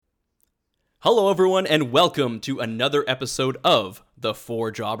Hello, everyone, and welcome to another episode of The Four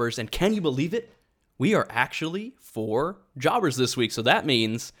Jobbers. And can you believe it? We are actually 4 jobbers this week. So that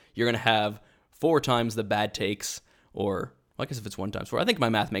means you're going to have 4 times the bad takes, or well, I guess if it's 1 times 4, I think my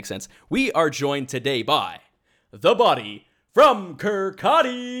math makes sense. We are joined today by the body from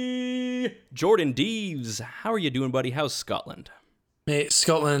Kirkcaldy, Jordan Deves. How are you doing, buddy? How's Scotland? Mate,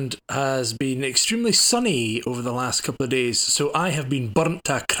 Scotland has been extremely sunny over the last couple of days, so I have been burnt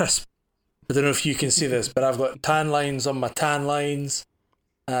to a crisp. I don't know if you can see this, but I've got tan lines on my tan lines.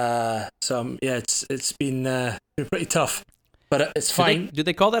 It's been pretty tough, but it's fine. Do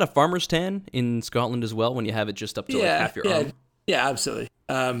they call that a farmer's tan in Scotland as well when you have it just up to like half your arm? Yeah, absolutely.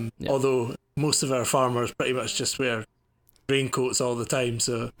 Although most of our farmers pretty much just wear raincoats all the time,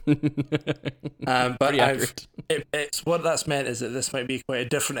 so. But it's what that's meant is that this might be quite a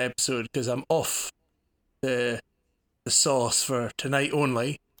different episode because I'm off the sauce for tonight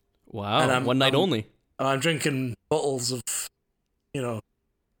only. Wow, and one night only. I'm drinking bottles of,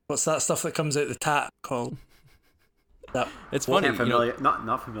 what's that stuff that comes out the tap called? It's funny. Can't familiar.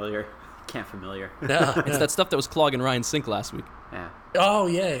 Not familiar. Can't familiar. It's that stuff that was clogging Ryan's sink last week. Yeah. Oh,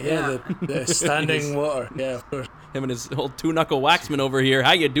 yeah. The standing water. Yeah, of course. Him and his old 2-knuckle waxman over here.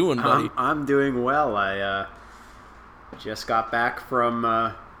 How you doing, buddy? I'm doing well. I just got back from...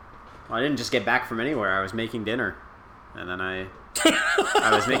 I didn't just get back from anywhere. I was making dinner. And then I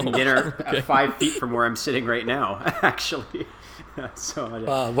was making dinner 5 feet from where I'm sitting right now, actually.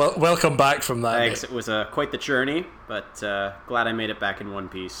 Welcome back from that. Thanks. It was quite the journey, but glad I made it back in one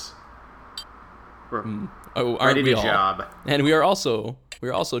piece. Ready to job. And we are also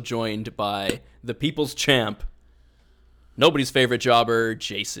joined by the people's champ, nobody's favorite jobber,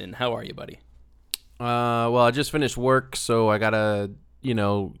 Jason. How are you, buddy? Well, I just finished work, so I gotta,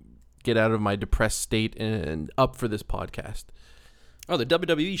 get out of my depressed state and up for this podcast. Oh, the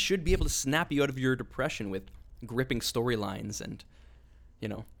WWE should be able to snap you out of your depression with gripping storylines and,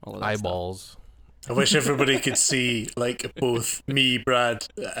 all of that eyeballs. Stuff. I wish everybody could see, both me, Brad,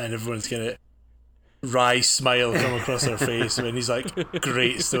 and everyone's kind of wry smile come across their face when he's like,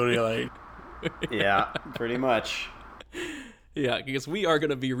 great storyline. Yeah, pretty much. Yeah, because we are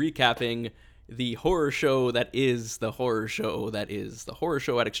going to be recapping the horror show that is the horror show that is the horror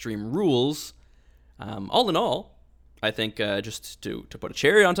show at Extreme Rules. All in all, I think just to put a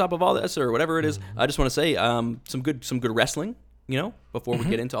cherry on top of all this or whatever it is, I just want to say some good wrestling, before we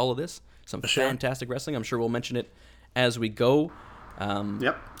get into all of this. Some fantastic wrestling. I'm sure we'll mention it as we go. Yep.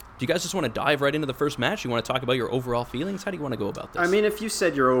 Do you guys just want to dive right into the first match? You want to talk about your overall feelings? How do you want to go about this? I mean, if you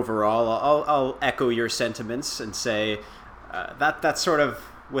said your overall, I'll echo your sentiments and say that's sort of,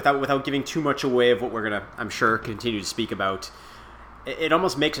 without giving too much away of what we're going to, I'm sure, continue to speak about, it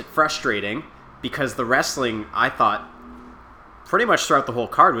almost makes it frustrating because the wrestling, I thought, pretty much throughout the whole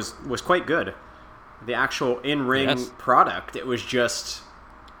card was quite good. The actual in-ring product, it was just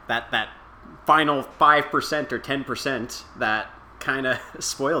that final 5% or 10% that kind of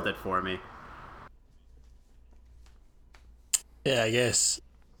spoiled it for me. Yeah, I guess.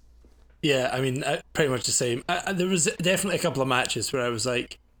 Yeah, I mean, pretty much the same. There was definitely a couple of matches where I was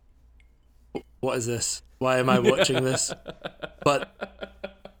like, what is this? Why am I watching this? But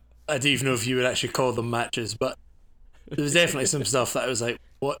I don't even know if you would actually call them matches, but there was definitely some stuff that I was like,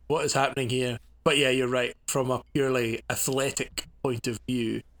 what is happening here? But yeah, you're right. From a purely athletic point of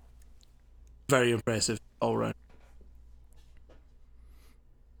view, very impressive all round.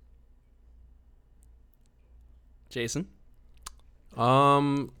 Jason?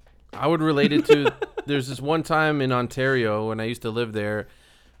 I would relate it to, there's this one time in Ontario when I used to live there.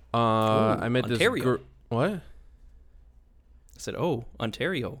 I met Ontario. this girl. What? I said,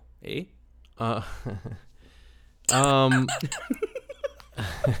 Ontario, eh? I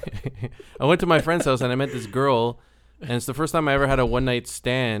went to my friend's house and I met this girl, and it's the first time I ever had a one-night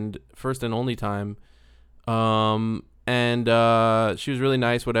stand, first and only time. And she was really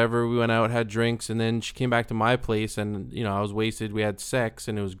nice, whatever. We went out, had drinks, and then she came back to my place, and, I was wasted. We had sex,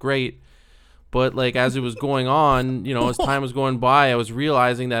 and it was great. But, as it was going on, as time was going by, I was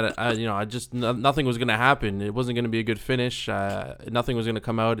realizing that, nothing was going to happen. It wasn't going to be a good finish. Nothing was going to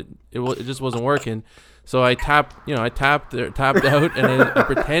come out. It just wasn't working. So I tapped out, and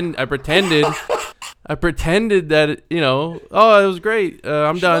I pretended that, it was great.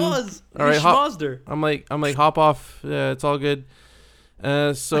 I'm done. All right, I'm like, hop off. It's all good.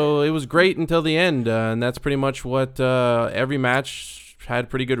 So it was great until the end, and that's pretty much what every match had.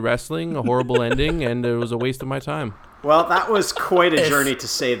 Pretty good wrestling, a horrible ending, and it was a waste of my time. Well, that was quite a journey to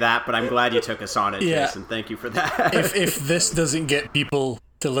say that, but I'm glad you took us on it, Jason. Thank you for that. If this doesn't get people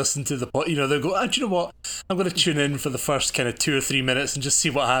to listen to the pod, they'll go, do you know what? I'm going to tune in for the first kind of 2 or 3 minutes and just see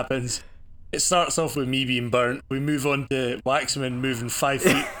what happens. it starts off with me being burnt. We move on to Waxman moving 5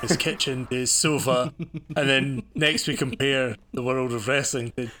 feet from his kitchen to his sofa, and then next we compare the world of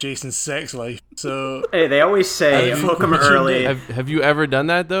wrestling to Jason's sex life. So Hey, they always say hook 'em early. Have you ever done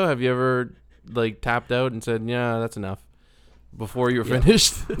that though? Have you ever like tapped out and said, "Yeah, that's enough," before you're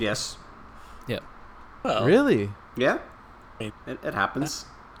finished? Yes. Yeah. well, Really? Yeah. It happens.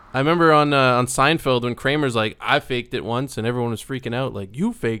 I remember on Seinfeld when Kramer's like, "I faked it once," and everyone was freaking out, like,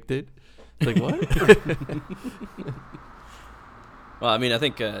 "You faked it." It's like, what? Well, I mean, I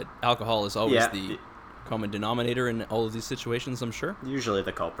think alcohol is always Yeah. the common denominator in all of these situations, I'm sure. Usually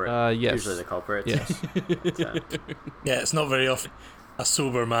the culprit. Yes. Usually the culprit. Yes. yeah, it's not very often a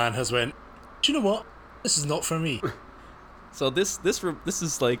sober man has went, do you know what? This is not for me. So this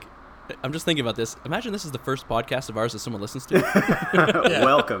is like, I'm just thinking about this. Imagine this is the first podcast of ours that someone listens to.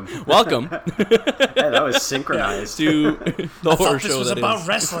 Welcome. Welcome Hey, that was synchronized. to the horror This show was that about is.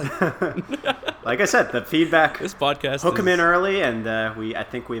 wrestling. Like I said, the feedback. This podcast Hook 'em is- in early, and I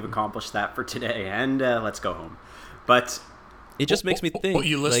think we've accomplished that for today. And let's go home. But It just makes me think. What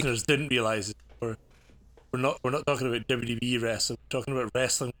you like, listeners didn't realize is we're not talking about WWE wrestling. We're talking about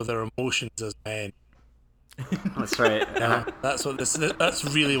wrestling with our emotions as men. that's right. That's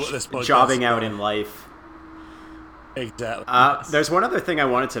really what this podcast Jobbing is out about. in life. Exactly. There's one other thing I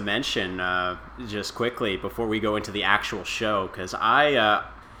wanted to mention just quickly before we go into the actual show, because I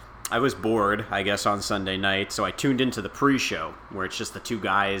was bored, I guess, on Sunday night, so I tuned into the pre-show, where it's just the two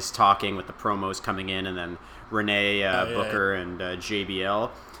guys talking with the promos coming in, and then Renee, Booker, and JBL.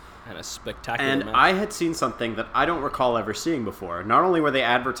 and a spectacular And match. I had seen something that I don't recall ever seeing before. Not only were they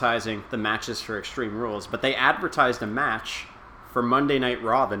advertising the matches for Extreme Rules, but they advertised a match for Monday Night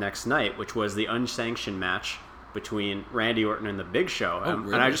Raw the next night, which was the unsanctioned match between Randy Orton and The Big Show. And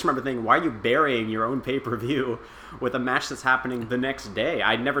I really? just remember thinking, why are you burying your own pay-per-view with a match that's happening the next day?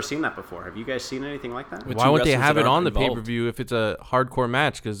 I'd never seen that before. Have you guys seen anything like that? With Why two wouldn't they wrestlers have that it on aren't the involved. pay-per-view if it's a hardcore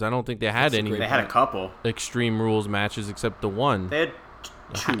match? Because I don't think they had any great They had a couple. Extreme Rules matches except the one. They had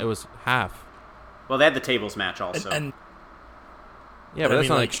two. It was half. Well, they had the tables match also. and Yeah, but I that's mean,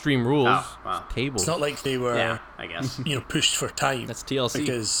 not like- Extreme Rules. Oh, wow. It's tables. it's not like they were yeah, I guess. pushed for time. That's TLC.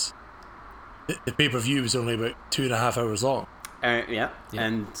 Because the pay-per-view was only about 2.5 hours long. Yeah,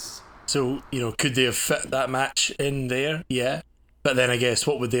 and So, could they have fit that match in there? Yeah. But then I guess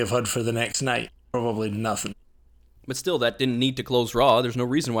what would they have had for the next night? Probably nothing. But still, that didn't need to close Raw. There's no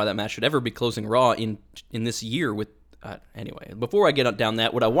reason why that match should ever be closing Raw in this year. With anyway, before I get down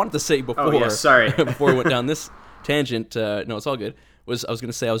that, what I wanted to say before, yeah, sorry. before we went down this tangent, no, it's all good. I was going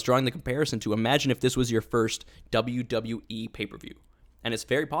to say I was drawing the comparison to imagine if this was your first WWE pay-per-view, and it's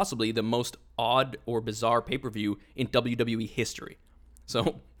very possibly the most odd or bizarre pay-per-view in WWE history.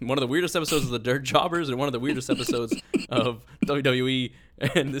 So one of the weirdest episodes of the Dirt Jobbers and one of the weirdest episodes of WWE,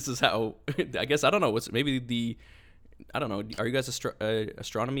 and this is how I guess I don't know what's maybe the. I don't know. Are you guys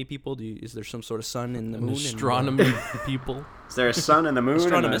astronomy people? Is there some sort of sun in the moon? Astronomy people. is there a sun and the moon? and a-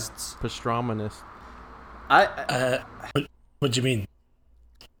 Astronomists. Astronomist. What do you mean?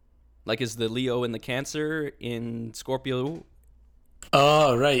 Like, is the Leo and the Cancer in Scorpio?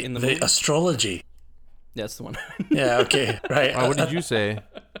 Oh, right. In the The moon? astrology. That's the one. Yeah, okay. Right. What did you say?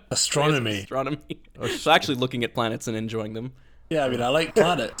 Astronomy. Astronomy. So actually looking at planets and enjoying them. Yeah, I mean, I like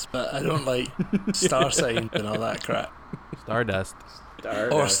planets, but I don't like star signs and all that crap. Stardust.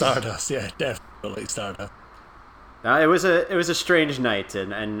 Or Stardust. Yeah, definitely like Stardust. No, it was a strange night,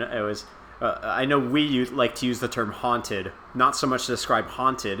 and it was. I know we like to use the term haunted, not so much to describe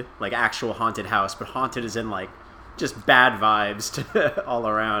haunted, like actual haunted house, but haunted is in like just bad vibes all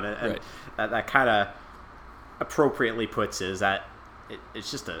around, and Right. that kind of appropriately puts it is that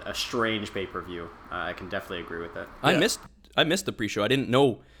it's just a strange pay-per-view. I can definitely agree with that. I missed the pre-show. I didn't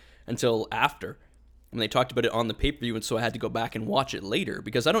know until after when they talked about it on the pay-per-view, and so I had to go back and watch it later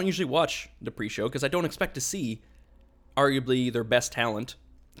because I don't usually watch the pre-show because I don't expect to see arguably their best talent,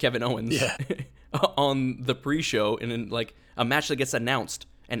 Kevin Owens, Yeah. on the pre-show and in like a match that gets announced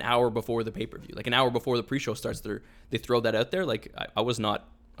an hour before the pay-per-view, like an hour before the pre-show starts. They throw that out there. Like I was not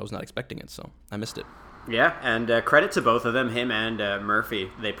expecting it, so I missed it. Yeah, and credit to both of them, him and Murphy.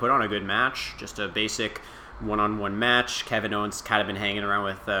 They put on a good match, just a basic one-on-one match. Kevin Owens kind of been hanging around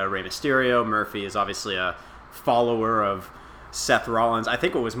with Rey Mysterio. Murphy is obviously a follower of Seth Rollins. I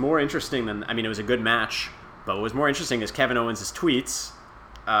think what was more interesting it was a good match, but what was more interesting is Kevin Owens' tweets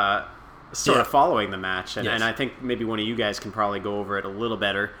sort of following the match. And, Yes. and I think maybe one of you guys can probably go over it a little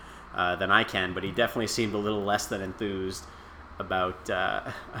better than I can, but he definitely seemed a little less than enthused about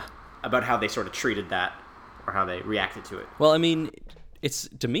how they sort of treated that or how they reacted to it. Well, I mean,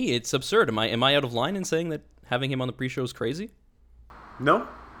 to me it's absurd. Am I out of line in saying that having him on the pre-show is crazy? No,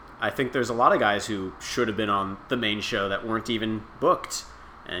 I think there's a lot of guys who should have been on the main show that weren't even booked.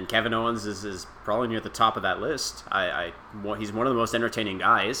 And Kevin Owens is probably near the top of that list. He's one of the most entertaining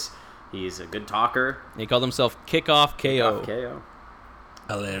guys. He's a good talker. He called himself Kickoff KO. KO.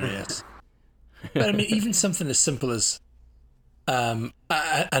 Hilarious. But I mean, even something as simple as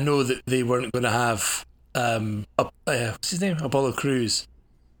I know that they weren't going to have what's his name, Apollo Crews,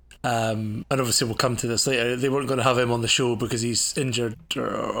 and obviously we'll come to this later. They weren't going to have him on the show because he's injured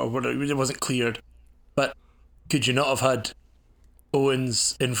or whatever. It wasn't cleared. But could you not have had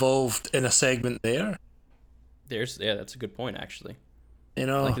Owens involved in a segment there? That's a good point, actually. You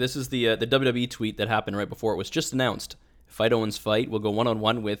know, like this is the WWE tweet that happened right before it was just announced. Fight Owens fight will go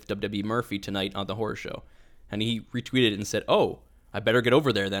one-on-one with WWE Murphy tonight on the Horror Show, and he retweeted it and said, "Oh, I better get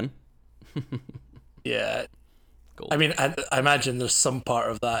over there then." Yeah. Gold. I mean, I imagine there's some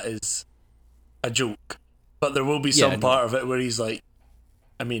part of that is a joke, but there will be some part of it where he's like,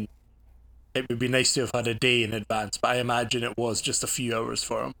 I mean, it would be nice to have had a day in advance, but I imagine it was just a few hours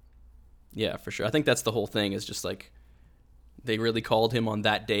for him. Yeah, for sure. I think that's the whole thing, is just like they really called him on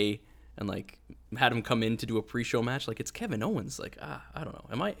that day and like had him come in to do a pre-show match. Like, it's Kevin Owens. Like, I don't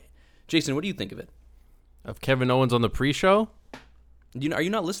know. Jason, what do you think of it? Of Kevin Owens on the pre-show? Are you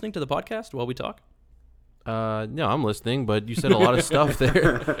not listening to the podcast while we talk? No, I'm listening, but you said a lot of stuff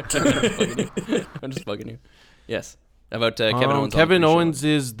there. I'm just bugging you. Yes. About Kevin Owens. Kevin Owens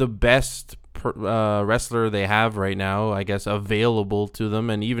is the best wrestler they have right now, I guess, available to them.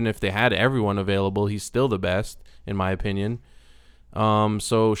 And even if they had everyone available, he's still the best, in my opinion.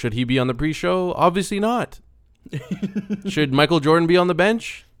 So should he be on the pre-show? Obviously not. Should Michael Jordan be on the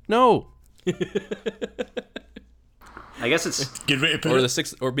bench? No. I guess it's good way to put or it. the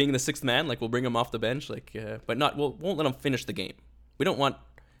sixth, or being the sixth man. Like, we'll bring him off the bench, like, but not. Won't let him finish the game. We don't want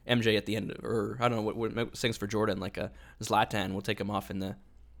MJ at the end, or I don't know what sings for Jordan, like a Zlatan. We'll take him off in the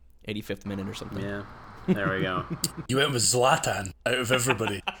 85th minute or something. Yeah, there we go. You went with Zlatan out of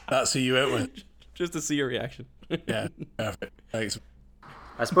everybody. That's who you went with. Just to see your reaction. Yeah, perfect. Thanks.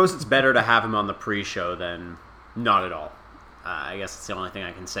 I suppose it's better to have him on the pre-show than not at all. I guess it's the only thing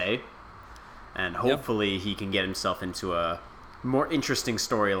I can say. And hopefully he can get himself into a more interesting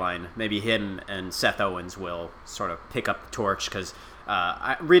storyline. Maybe him and Seth Owens will sort of pick up the torch, because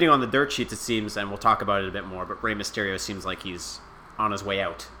reading on the dirt sheets, it seems, and we'll talk about it a bit more, but Rey Mysterio seems like he's on his way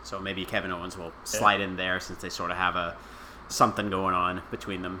out. So maybe Kevin Owens will slide in there, since they sort of have something going on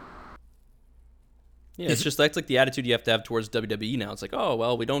between them. Yeah, it's just that's like the attitude you have to have towards WWE now. It's like, oh,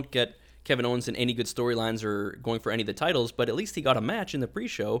 well, we don't get Kevin Owens in any good storylines or going for any of the titles, but at least he got a match in the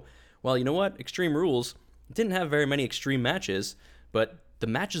pre-show. Well, you know what? Extreme Rules didn't have very many extreme matches, but the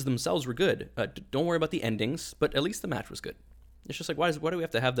matches themselves were good. Don't worry about the endings, but at least the match was good. It's just like, why do we have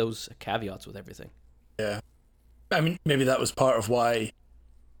to have those caveats with everything? Yeah. I mean, maybe that was part of why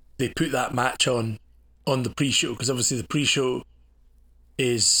they put that match on the pre-show, because obviously the pre-show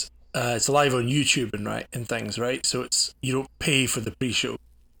is it's live on YouTube and things, right? So you don't pay for the pre-show.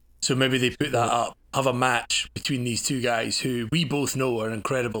 So maybe they put that up, have a match between these two guys who we both know are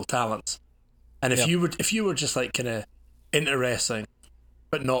incredible talents. And if you were just like kind of interesting,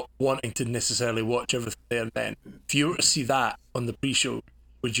 but not wanting to necessarily watch everything there and then, if you were to see that on the pre-show,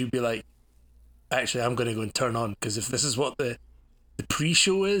 would you be like, actually, I'm going to go and turn on, because if this is what the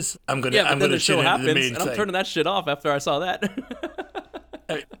pre-show is, I'm going to but then the show tune into happens, the main and I'm thing. turning that shit off after I saw that.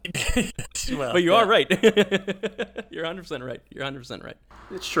 Well, But you are right. You're 100% right. You're 100% right.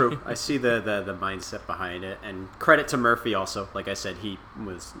 It's true. I see the mindset behind it, and credit to Murphy also. Like I said, he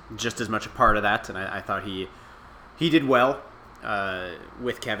was just as much a part of that, and I thought he did well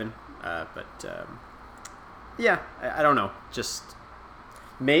with Kevin. But I don't know. Just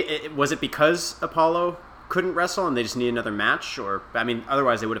was it because Apollo couldn't wrestle and they just need another match? Or, I mean,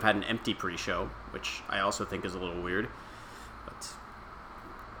 otherwise they would have had an empty pre-show, which I also think is a little weird. But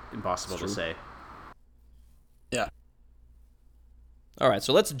impossible to say. Yeah. All right,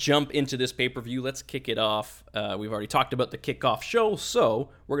 so let's jump into this pay-per-view. Let's kick it off. We've already talked about the kickoff show, so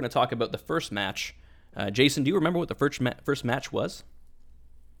we're going to talk about the first match. Jason, do you remember what the first match was?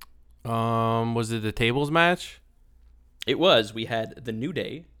 Was it the tables match? It was. We had the New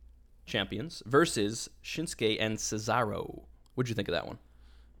Day champions versus Shinsuke and Cesaro. What'd you think of that one?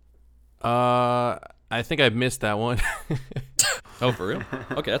 I think I missed that one. Oh, for real?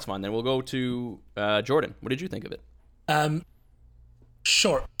 Okay, that's fine. Then we'll go to Jordan. What did you think of it?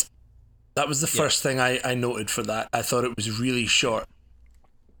 Short. That was the first thing I noted for that. I thought it was really short.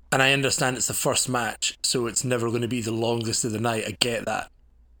 And I understand it's the first match, so it's never going to be the longest of the night. I get that.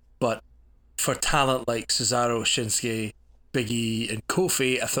 But for talent like Cesaro, Shinsuke, Big E, and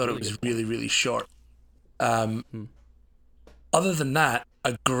Kofi, I thought it was really, really short. Other than that,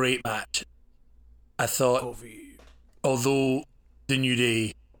 a great match. I thought, although the New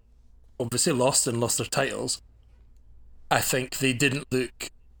Day obviously lost their titles, I think they didn't look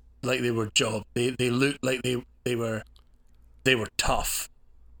like they were jobbed. They looked like they were tough,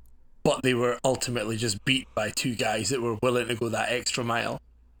 but they were ultimately just beat by two guys that were willing to go that extra mile.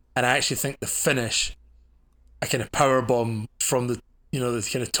 And I actually think the finish, a kind of power bomb from the the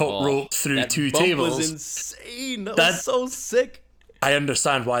kind of top rope through two tables, was insane. That was so sick. I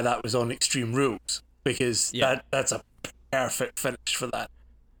understand why that was on Extreme Rules, because that's a perfect finish for that.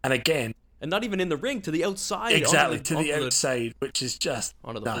 And again, and not even in the ring, to the outside. Exactly, to the outside, which is just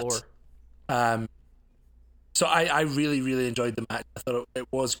onto the nuts. floor. So I really, really enjoyed the match. I thought it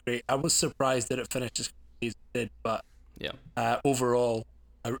was great. I was surprised that it finished as quickly as it did, but overall,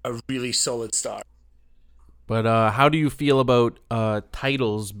 a really solid start. But how do you feel about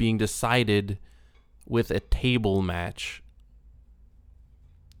titles being decided with a table match?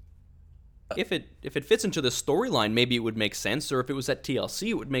 If it fits into the storyline, maybe it would make sense. Or if it was at TLC,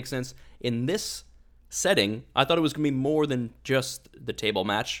 it would make sense. In this setting, I thought it was going to be more than just the table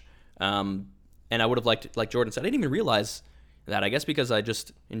match. And I would have liked, like Jordan said, I didn't even realize that. I guess because I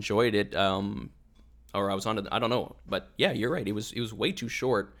just enjoyed it, or I was on it. I don't know. But yeah, you're right. It was way too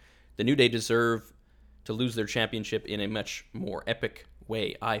short. The New Day deserve to lose their championship in a much more epic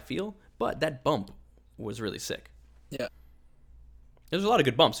way, I feel. But that bump was really sick. Yeah. There's a lot of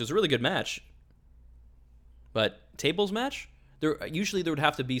good bumps. It was a really good match. But tables match, there would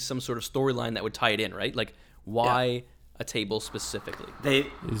have to be some sort of storyline that would tie it in, right? Like, why a table specifically?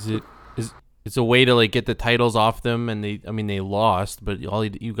 It's a way to like get the titles off them, and they lost, but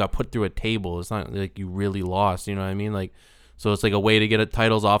you got put through a table. It's not like you really lost, you know what I mean? Like, so it's like a way to get the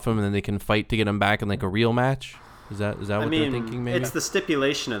titles off them, and then they can fight to get them back in like a real match. Is that what they're thinking? Maybe it's the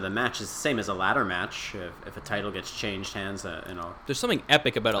stipulation of the match. It's the same as a ladder match. If a title gets changed hands, there's something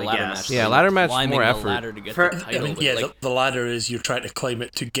epic about a ladder match. Yeah, ladder match is more effort. The ladder to get the title. The ladder is you're trying to climb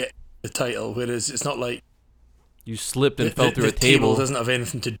it to get the title, whereas it's not like you slipped and fell through a table. table. Doesn't have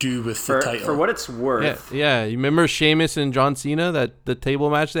anything to do with the title. For what it's worth. Yeah. You remember Sheamus and John Cena, the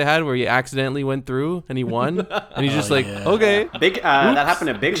table match they had where he accidentally went through and he won, and he's just okay. That happened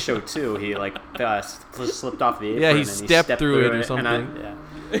to Big Show too. He slipped off the apron. Yeah, he and stepped through it or something.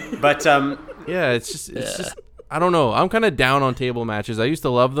 But it's just I don't know. I'm kind of down on table matches. I used to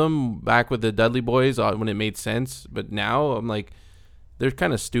love them back with the Dudley Boys when it made sense, but now I'm like, they're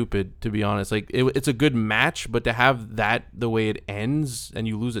kind of stupid, to be honest. Like, it's a good match, but to have that the way it ends and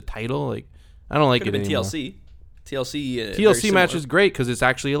you lose a title, like, I don't like it anymore. TLC match is great because it's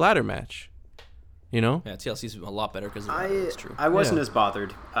actually a ladder match. You know? Yeah, TLC's a lot better because it's true. I wasn't as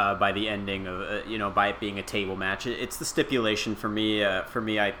bothered by the ending of by it being a table match. It's the stipulation for me.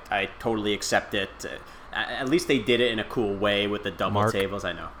 I totally accept it. At least they did it in a cool way with the double tables.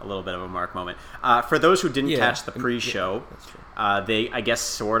 I know, a little bit of a Mark moment. For those who didn't catch the pre-show, they, I guess,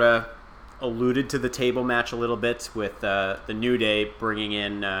 sort of alluded to the table match a little bit with the New Day bringing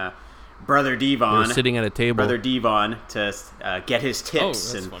in Brother Devon. Sitting at a table. Brother Devon to get his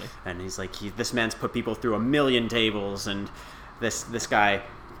tips. Funny. And he's like, this man's put people through 1,000,000 tables, and this guy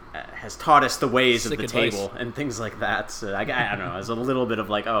has taught us the ways of the table and things like that. So I don't know. There's a little bit of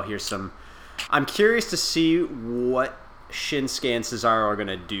like, here's some... I'm curious to see what Shinsuke and Cesaro are going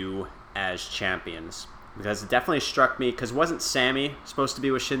to do as champions. Because it definitely struck me, because wasn't Sammy supposed to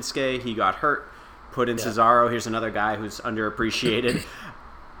be with Shinsuke? He got hurt, put in Cesaro. Here's another guy who's underappreciated.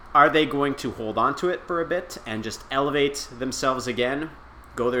 Are they going to hold on to it for a bit and just elevate themselves again,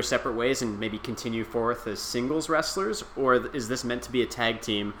 go their separate ways, and maybe continue forth as singles wrestlers? Or is this meant to be a tag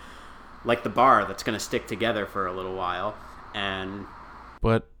team like the Bar that's going to stick together for a little while?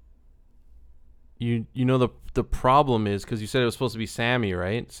 But you know the problem is, because you said it was supposed to be Sammy,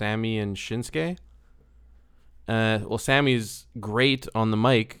 right? Sammy and Shinsuke? Well, Sammy's great on the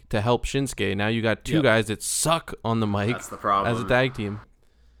mic to help Shinsuke. Now you got two guys that suck on the mic. That's the problem. As a tag team.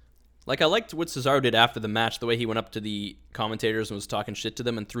 Like, I liked what Cesaro did after the match, the way he went up to the commentators and was talking shit to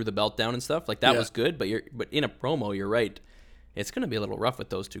them and threw the belt down and stuff. Like, that was good, but in a promo, you're right. It's going to be a little rough with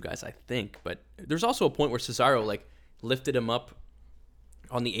those two guys, I think. But there's also a point where Cesaro, like, lifted him up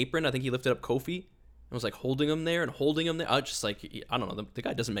on the apron. I think he lifted up Kofi and was, like, holding him there. I was just like, I don't know. The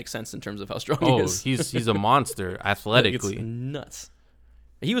guy doesn't make sense in terms of how strong he is. He's a monster athletically. It's nuts.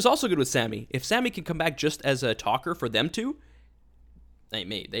 He was also good with Sammy. If Sammy can come back just as a talker for them two,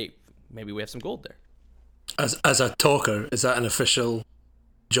 maybe we have some gold there. As a talker, is that an official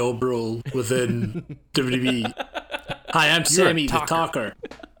job role within WWE? Hi, I'm Sammy the talker.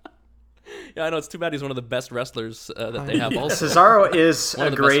 Yeah, I know. It's too bad he's one of the best wrestlers that they have also. Cesaro is One a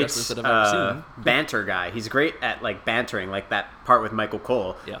of the best great wrestlers that I've ever seen. banter guy. He's great at like bantering, like that part with Michael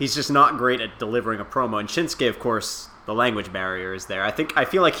Cole. Yeah. He's just not great at delivering a promo. And Shinsuke, of course, the language barrier is there. I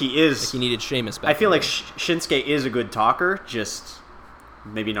feel like he is. He needed Sheamus back. I feel then. like Shinsuke is a good talker, just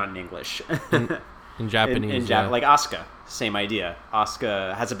maybe not in English. In Japanese, yeah. Like Asuka, same idea.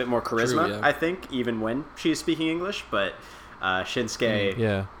 Asuka has a bit more charisma, True, yeah. I think, even when she is speaking English, but Shinsuke,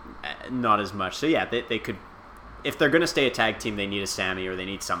 yeah. not as much. So yeah, they could, if they're going to stay a tag team, they need a Sammy or they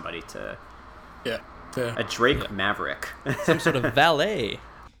need somebody to, Yeah, fair. a Drake Maverick. Some sort of valet.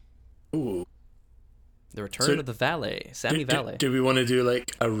 Ooh. The return So- of the valet, Sammy Valet. Do we want to do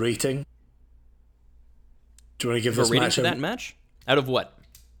like a rating? Do you want to give For this rating match for that match? Out of what?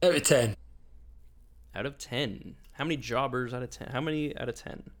 out of 10? Out of 10. How many jobbers out of 10? How many out of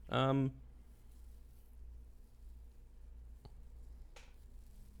 10?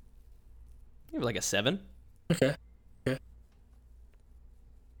 Maybe like a 7. Okay.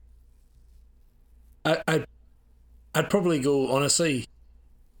 I'd probably go, honestly,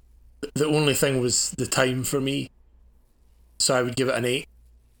 the only thing was the time for me, so I would give it an 8.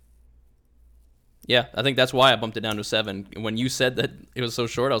 Yeah, I think that's why I bumped it down to 7. When you said that it was so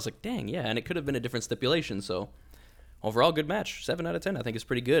short, I was like, dang, yeah, and it could have been a different stipulation. So overall, good match. 7 out of 10, I think is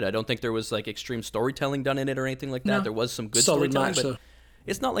pretty good. I don't think there was like extreme storytelling done in it or anything like that. No. There was some good Solid storytelling, match, but though.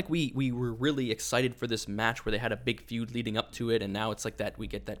 it's not like we were really excited for this match where they had a big feud leading up to it, and now it's like that we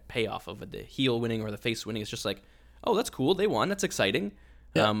get that payoff of it, the heel winning or the face winning. It's just like, oh, that's cool. They won. That's exciting.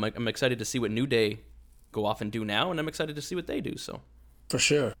 Yeah. I'm excited to see what New Day go off and do now, and I'm excited to see what they do. So For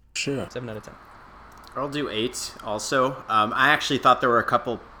sure. 7 out of 10. I'll do 8 also. I actually thought there were a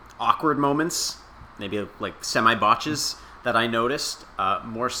couple awkward moments, maybe like semi-botches that I noticed,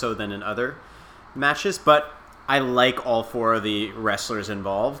 more so than in other matches, but I like all 4 of the wrestlers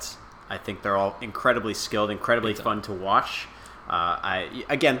involved. I think they're all incredibly skilled, incredibly fun to watch.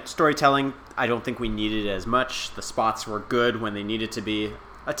 Again, storytelling, I don't think we needed as much. The spots were good when they needed to be.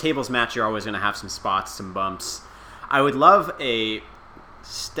 A tables match, you're always going to have some spots, some bumps. I would love if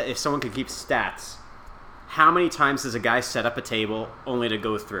someone could keep stats. How many times does a guy set up a table only to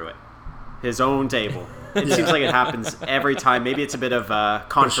go through it? His own table. It seems like it happens every time. Maybe it's a bit of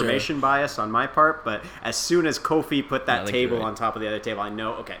confirmation bias on my part, but as soon as Kofi put that I think you're table right. on top of the other table, I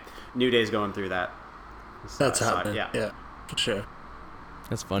know, okay, New Day's going through that. That's So, happening. yeah. Yeah, for sure.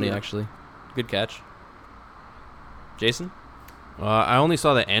 That's funny, Yeah. actually. Good catch. Jason? I only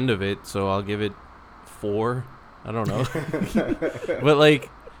saw the end of it, so I'll give it 4. I don't know. But like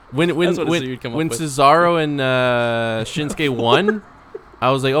when That's what I said you'd come up with. Cesaro and Shinsuke won,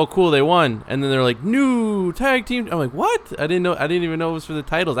 I was like, oh cool, they won. And then they're like, new tag team. I'm like, what? I didn't even know it was for the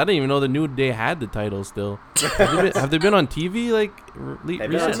titles. I didn't even know the New Day had the titles still. Have they been on TV like They've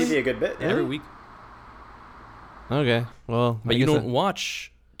been on recently? TV a good bit. Yeah. Every week. Okay, well, But I you guess don't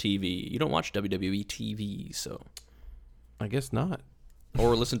watch TV. You don't watch WWE TV, so. I guess not.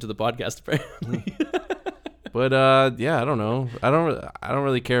 Or listen to the podcast, apparently. But yeah, I don't know. I don't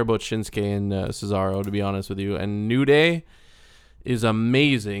really care about Shinsuke and Cesaro, to be honest with you. And New Day is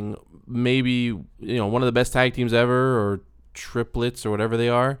amazing. Maybe one of the best tag teams ever, or triplets, or whatever they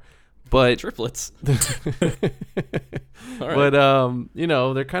are. But Triplets. All right.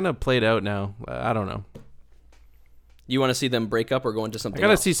 but they're kind of played out now. I don't know. You want to see them break up or go into I something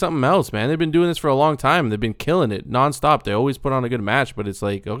gotta else? see something else, man. They've been doing this for a long time. They've been killing it nonstop. They always put on a good match, but it's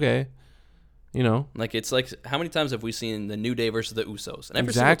like, okay, Like, it's like, how many times have we seen the New Day versus the Usos? And every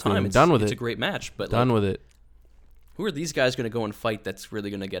Exactly. single time I'm it's, done with it's it. a great match. But done like, with it. who are these guys going to go and fight that's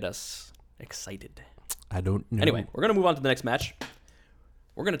really going to get us excited? I don't know. Anyway, we're going to move on to the next match.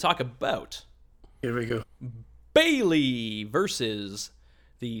 We're going to talk about Here we go. Bayley versus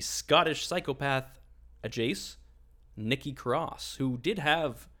the Scottish psychopath Jace, Nikki Cross, who did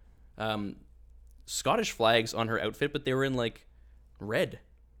have Scottish flags on her outfit, but they were in like red,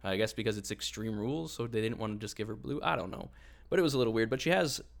 I guess, because it's Extreme Rules, so they didn't want to just give her blue. I don't know, but it was a little weird. But she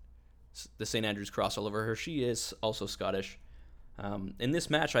has the St. Andrew's cross all over her. She is also Scottish. In this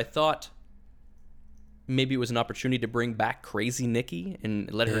match, I thought maybe it was an opportunity to bring back Crazy Nikki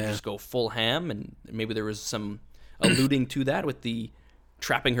and let her just go full ham, and maybe there was some alluding to that with the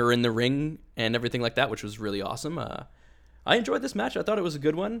trapping her in the ring and everything like that, which was really awesome. I enjoyed this match. I thought it was a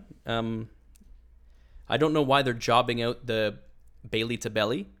good one. I don't know why they're jobbing out the Bayley to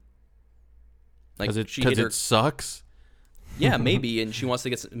belly. Like, because she hit her, it sucks. yeah, maybe, and she wants to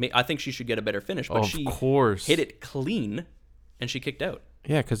get. I think she should get a better finish, but Of she course. hit it clean, and she kicked out.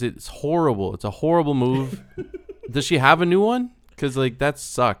 Yeah, because it's horrible. It's a horrible move. Does she have a new one? Because like that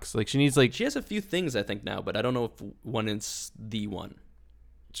sucks. Like she needs like She has a few things I think now, but I don't know if one is the one.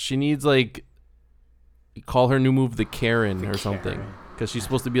 she needs like call her new move the Karen or something, because she's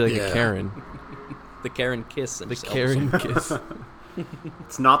supposed to be like a Karen. The Karen kiss. The Karen kiss.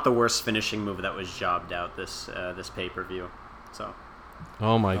 It's not the worst finishing move that was jobbed out this pay-per-view. So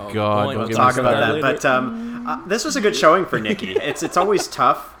Oh my God! boy, Don't we'll get talk me about started. that. But this was a good showing for Nikki. It's always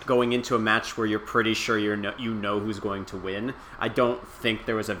tough going into a match where you're pretty sure you know who's going to win. I don't think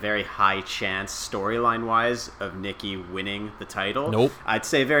there was a very high chance storyline wise of Nikki winning the title. Nope. I'd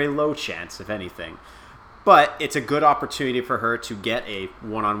say very low chance, if anything. But it's a good opportunity for her to get a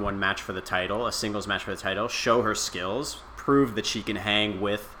one-on-one match for the title, a singles match for the title, show her skills, prove that she can hang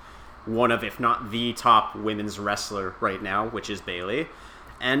with one of, if not the top women's wrestler right now, which is Bayley.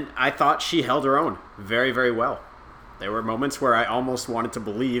 And I thought she held her own very, very well. There were moments where I almost wanted to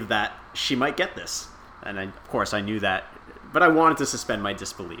believe that she might get this. And of course I knew that, but I wanted to suspend my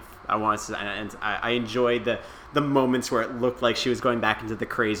disbelief. I enjoyed the moments where it looked like she was going back into the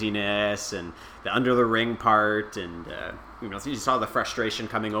craziness and the under the ring part, and you saw the frustration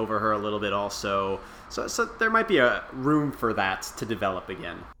coming over her a little bit also. So there might be a room for that to develop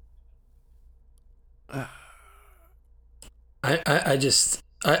again.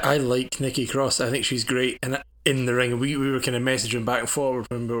 I like Nikki Cross. I think she's great, and in the ring, we were kind of messaging back and forward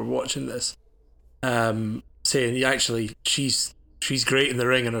when we were watching this, saying actually she's great in the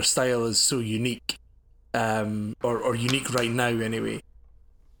ring, and her style is so unique, or unique right now anyway.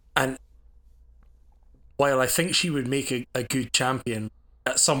 And while I think she would make a good champion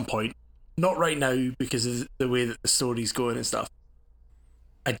at some point, not right now because of the way that the story's going and stuff,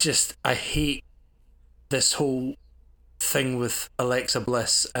 I hate this whole thing with Alexa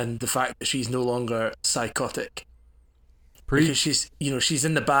Bliss and the fact that she's no longer psychotic. Because she's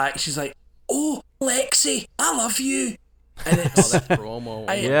in the back, she's like, "Oh, Lexi, I love you," and it's that promo.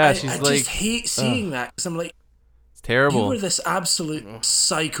 I she's just hate seeing that, because I'm like, It's terrible. you were this absolute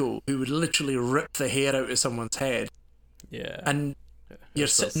psycho who would literally rip the hair out of someone's head, Yeah. and you're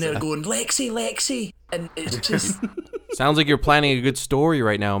sitting there going, Lexi, and it's just Sounds like you're planning a good story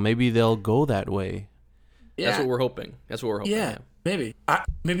right now. Maybe they'll go that way. That's what we're hoping. Yeah, maybe.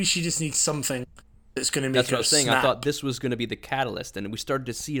 Maybe she just needs something that's going to make That's her what I was saying. snap. I thought this was going to be the catalyst, and we started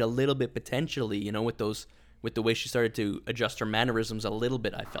to see it a little bit potentially, with the way she started to adjust her mannerisms a little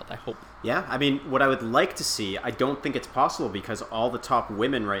bit. I hope. Yeah, I mean, what I would like to see, I don't think it's possible because all the top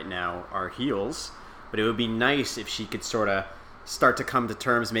women right now are heels, but it would be nice if she could sort of start to come to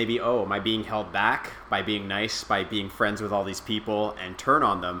terms, maybe, am I being held back by being nice, by being friends with all these people, and turn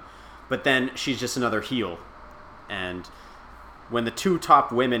on them. But then she's just another heel. And when the two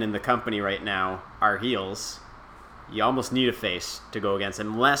top women in the company right now are heels, you almost need a face to go against,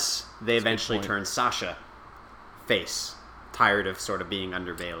 unless they eventually turn Sasha face, tired of sort of being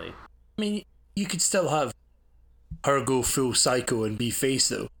under Bayley. I mean, you could still have her go full psycho and be face,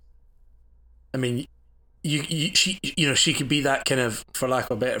 though. I mean, she could be that kind of, for lack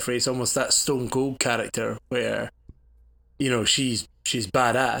of a better phrase, almost that Stone Cold character where, she's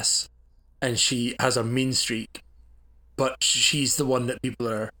badass and she has a mean streak, but she's the one that people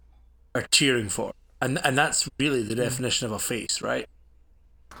are cheering for, and that's really the definition of a face, right?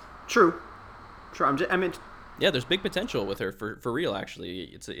 True. Yeah, there's big potential with her for real. Actually,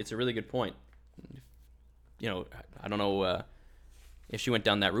 it's a really good point. I don't know if she went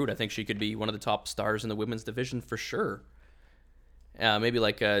down that route. I think she could be one of the top stars in the women's division for sure. Maybe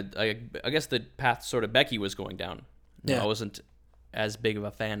like I guess the path sort of Becky was going down. Yeah. I wasn't as big of a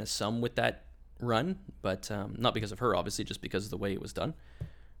fan as some with that run, but not because of her, obviously, just because of the way it was done.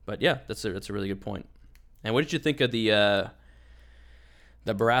 But yeah, that's a really good point. And what did you think of the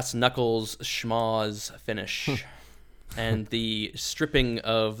brass knuckles schmoz finish and the stripping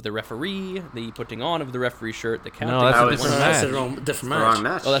of the referee, the putting on of the referee shirt, the counting? No, that's a was- different That's match. the different The match. wrong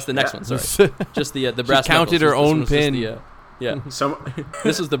match. Oh, that's the next Yeah. one. Sorry, just the brass counted knuckles. her own This one was just pin. yeah, So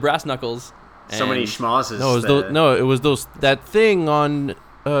this was the brass knuckles. so many and- schmozzes. It was that thing on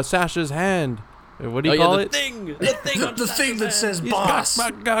Sasha's hand. What do you call the it? thing on The thing that says He's boss.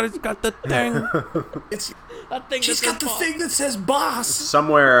 got, my God, it's got the thing. that thing She's that got says the boss. thing that says boss.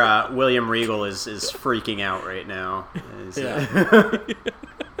 Somewhere William Regal is freaking out right now.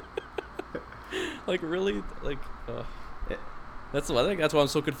 Like really, like. I think that's why I'm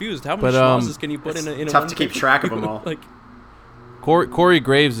so confused. How many But, schmozzes can you put in a tough one to keep pay-per-view? track of 'em all. Like, Corey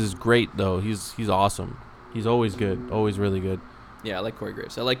Graves is great though. He's awesome. He's always good. Always really good. yeah, I like Corey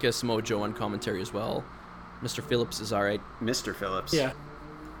Graves. I like Samoa Joe on commentary as well. Mr. Phillips is all right. Mr. Phillips. Yeah.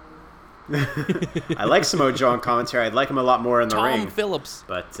 I like Samoa Joe on commentary. I'd like him a lot more in the Tom ring. Phillips.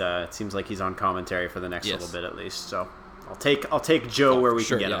 But it seems like he's on commentary for the next Yes. little bit at least. So I'll take Joe where we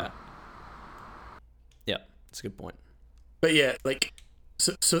Sure, can get yeah. him. Yeah, that's a good point. But yeah, like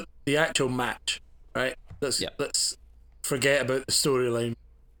So the actual match, right? Let's forget about the storyline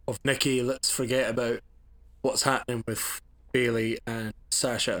of Nikki. Let's forget about what's happening with Bayley and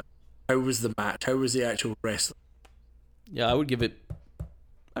Sasha. How was the match? How was the actual wrestling? Yeah,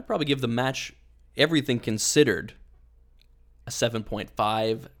 I'd probably give the match, everything considered, a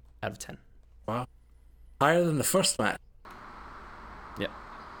 7.5 out of 10. Wow. Higher than the first match. Yeah.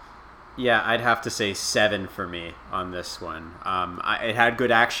 Yeah, I'd have to say 7 for me on this one. It had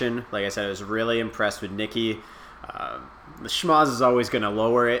good action. Like I said, I was really impressed with Nikki. The schmoz is always going to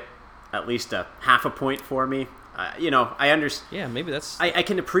lower it at least a half a point for me. I understand. Yeah, maybe that's... I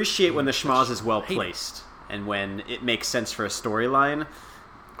can appreciate when the schmoz is well placed and when it makes sense for a storyline.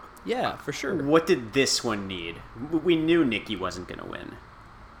 Yeah, for sure. What did this one need? We knew Nikki wasn't going to win.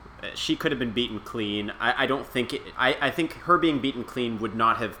 She could have been beaten clean. I don't think it... I think her being beaten clean would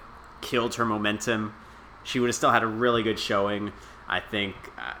not have killed her momentum. She would have still had a really good showing. I think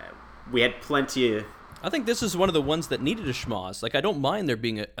we had plenty of... I think this is one of the ones that needed a schmoz. Like, I don't mind there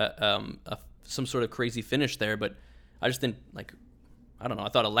being some sort of crazy finish there, but I just didn't, like, I don't know. I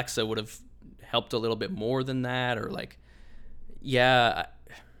thought Alexa would have helped a little bit more than that, or like, yeah,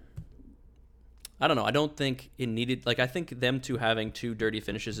 I don't know. I don't think it needed, like, I think them two having two dirty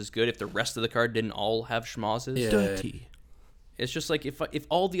finishes is good if the rest of the card didn't all have schmozes. Yeah. Dirty. It's just like, if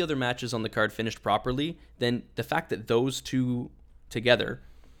all the other matches on the card finished properly, then the fact that those two together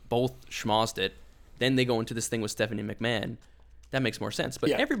both schmozzed it, then they go into this thing with Stephanie McMahon, that makes more sense.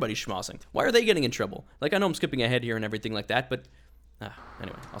 But everybody's schmozzing. Why are they getting in trouble? Like, I know I'm skipping ahead here and everything like that, but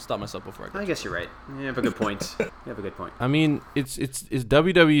anyway, I'll stop myself before I go. I guess you're right. You have a good point. I mean, it's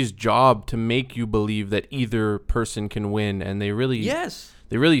WWE's job to make you believe that either person can win, and they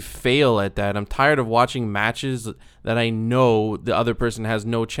really fail at that. I'm tired of watching matches that I know the other person has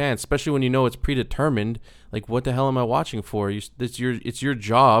no chance, especially when you know it's predetermined. Like, what the hell am I watching for? It's your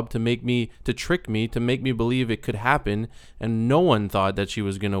job to trick me, to make me believe it could happen, and no one thought that she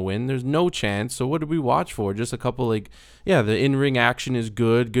was going to win. There's no chance, so what did we watch for? Just a couple, the in-ring action is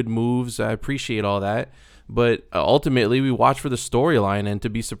good moves. I appreciate all that. But ultimately, we watch for the storyline and to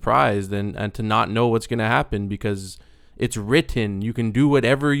be surprised and to not know what's going to happen because it's written. You can do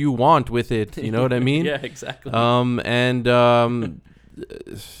whatever you want with it. You know what I mean? Yeah, exactly.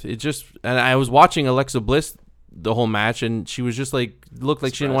 It just, and I was watching Alexa Bliss the whole match, and she was just like, looked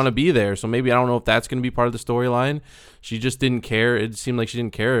like she didn't want to be there. So maybe, I don't know if that's going to be part of the storyline. She just didn't care. It seemed like she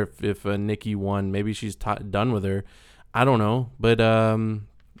didn't care if Nikki won. Maybe she's done with her. I don't know. But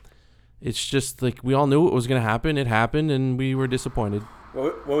it's just like, we all knew it was going to happen. It happened, and we were disappointed.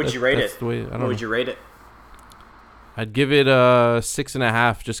 What would you rate it? What would you rate it? I'd give it a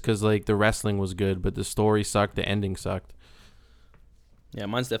 6.5 just because, like, the wrestling was good, but the story sucked. The ending sucked. Yeah,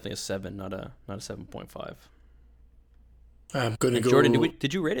 mine's definitely a 7, not a 7.5. I'm going to go... Jordan,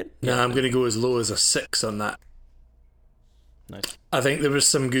 did you rate it? No, I'm going to go as low as a 6 on that. Nice. I think there was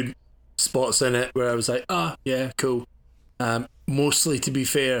some good spots in it where I was like, yeah, cool. Mostly, to be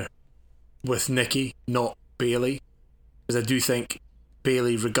fair, with Nikki, not Bayley. Because I do think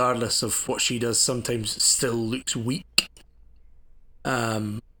Bayley, regardless of what she does, sometimes still looks weak.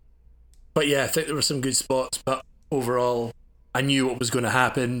 But yeah, I think there were some good spots, but overall, I knew what was going to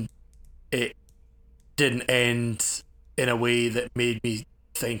happen. It didn't end in a way that made me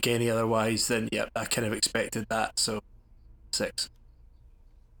think any otherwise than, I kind of expected that, so 6.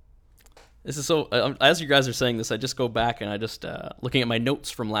 This is so, as you guys are saying this, I just go back and I just, looking at my notes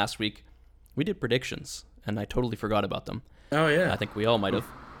from last week, we did predictions, and I totally forgot about them. Oh, yeah. I think we all might have.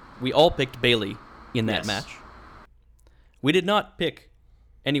 We all picked Bayley in that match. We did not pick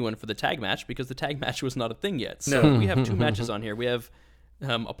anyone for the tag match because the tag match was not a thing yet. So we have 2 matches on here. We have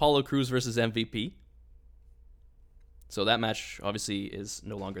Apollo Crews versus MVP. So that match obviously is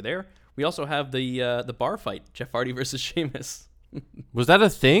no longer there. We also have the bar fight, Jeff Hardy versus Sheamus. Was that a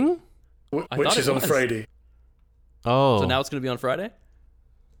thing? Which is on Friday. Oh. So now it's going to be on Friday?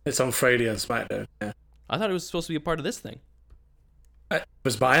 It's on Friday on SmackDown, yeah. I thought it was supposed to be a part of this thing. It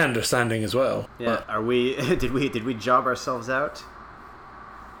was my understanding as well. Yeah, are we? Did we job ourselves out?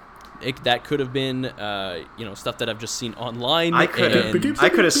 That could have been, stuff that I've just seen online. I could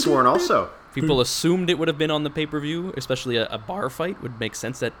have sworn also. People assumed it would have been on the pay-per-view, especially a bar fight would make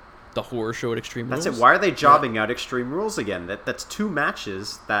sense at the horror show at Extreme Rules. That's it. Why are they jobbing out Extreme Rules again? That's 2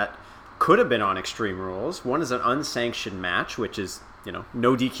 matches that could have been on Extreme Rules. One is an unsanctioned match, which is,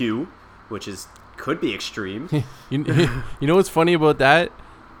 no DQ, which could be extreme. You know what's funny about that?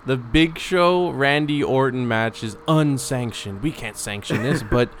 The Big Show Randy Orton match is unsanctioned. We can't sanction this,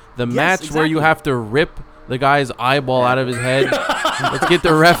 but the match where you have to rip the guy's eyeball out of his head, let's get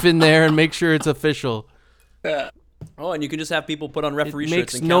the ref in there and make sure it's official. Yeah. Oh, and you can just have people put on referee It shirts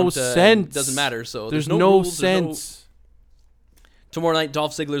makes and no count, sense. Doesn't matter. So There's no no rules, there's no- sense. Tomorrow night,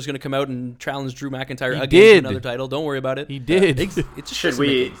 Dolph Ziggler is going to come out and challenge Drew McIntyre He again did. to another title. Don't worry about it. He did. It just Should doesn't make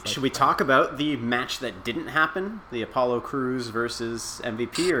we any sense. should we talk about the match that didn't happen, the Apollo Crews versus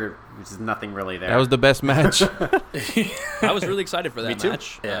MVP, or is nothing really there? That was the best match. I was really excited for that too.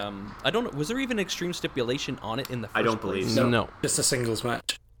 match. Yeah. I don't know. Was there even extreme stipulation on it in the first I don't place? believe so. No. Just a singles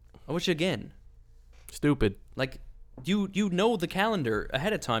match. Which again, Stupid. like you know the calendar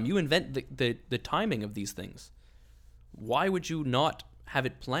ahead of time. You invent the timing of these things. Why would you not have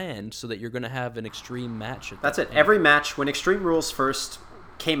it planned so that you're going to have an extreme match? That's it. Every match, when Extreme Rules first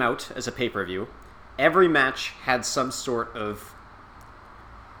came out as a pay-per-view, every match had some sort of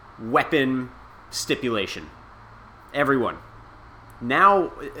weapon stipulation. Everyone.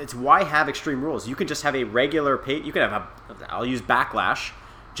 Now, it's why have Extreme Rules? You can just have a regular you can have I'll use Backlash,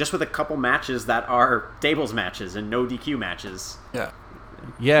 just with a couple matches that are tables matches and no DQ matches. Yeah.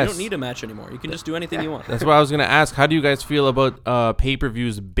 Yes. You don't need a match anymore. You can just do anything you want. That's what I was gonna ask. How do you guys feel about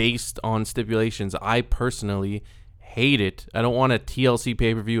pay-per-views based on stipulations? I personally hate it. I don't want a TLC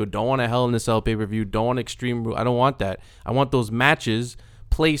pay-per-view. I don't want a Hell in a Cell pay-per-view. Don't want Extreme Rules. I don't want that. I want those matches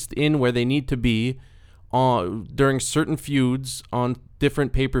placed in where they need to be during certain feuds on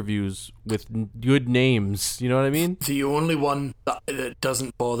different pay-per-views with good names. You know what I mean? The only one that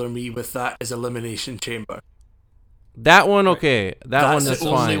doesn't bother me with that is Elimination Chamber. That one, okay. That's the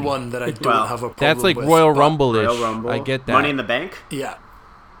only fine. one that I don't Well, have a problem That's like with, Royal but- Rumble-ish. Royal Rumble. I get that. Money in the Bank? Yeah.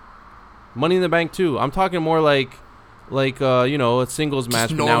 Money in the Bank too. I'm talking more like a singles match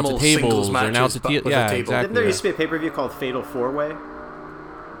but now normal to tables singles or now matches, to but with a yeah, table. exactly. Didn't there used to be a pay-per-view called Fatal 4-Way?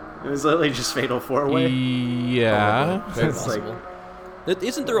 It was literally just Fatal 4-Way. Yeah. Very It's like- possible.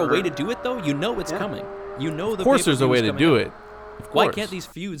 Isn't there a way to do it though? You know it's coming. You know the Of course there's a way to do it. Of Why course. can't these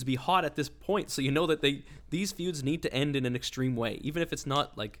feuds be hot at this point so you know that these feuds need to end in an extreme way, even if it's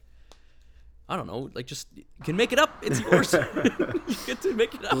not like, I don't know, like just you can make it up. It's yours. You get to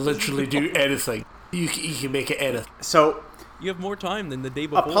make it up. Literally do anything. You can make it anything. So, You have more time than the day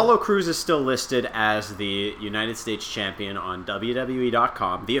before. Apollo Crews is still listed as the United States champion on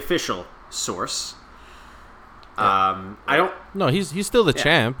WWE.com, the official source. I don't. No, he's still the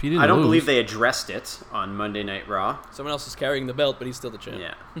champ. He didn't I don't lose. believe they addressed it on Monday Night Raw. Someone else is carrying the belt, but he's still the champ.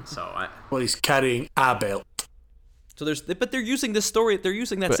 Yeah. So Well, he's carrying a belt. So but they're using this story. They're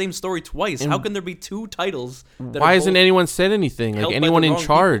using that same story twice. How can there be two titles? That Why are hasn't both- anyone said anything? held Like by anyone the in wrong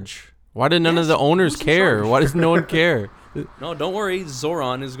charge? Why did none of the owners who's in care? charge? Why does no one care? No, don't worry.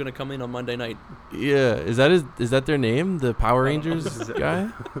 Zoran is going to come in on Monday night. Yeah, is that their name? The Power Rangers guy?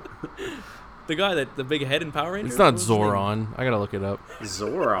 The guy the big head in Power Rangers. It's not What was his name? Zoran. I gotta look it up.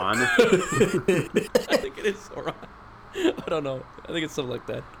 Zoran. I think it is Zoran. I don't know. I think it's something like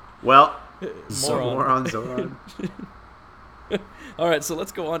that. Well, Moron. Zoran. All right, so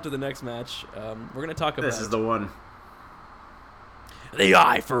let's go on to the next match. We're going to talk about This is the one. the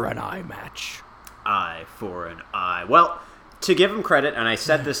eye for an eye match. Eye for an eye. Well, to give him credit, and I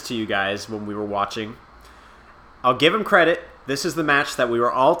said this to you guys when we were watching, I'll give him credit. This is the match that we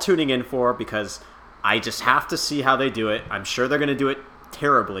were all tuning in for because I just have to see how they do it. I'm sure they're going to do it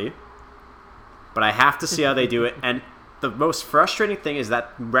terribly, but I have to see how they do it. And the most frustrating thing is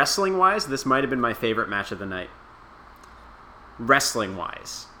that wrestling-wise, this might have been my favorite match of the night.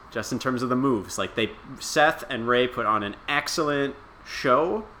 Wrestling-wise, just in terms of the moves. Like, Seth and Ray put on an excellent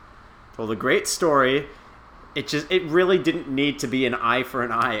show, told a great story. It really didn't need to be an eye for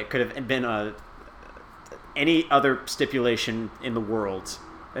an eye. It could have been any other stipulation in the world.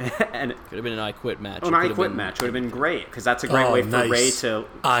 And Could have been an I Quit match. an It I could have quit been- match would have been great because that's a great Oh, way for nice. Ray to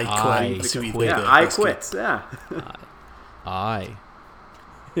I I quit. Sweet quit. yeah baby. I That's good. quit yeah Aye.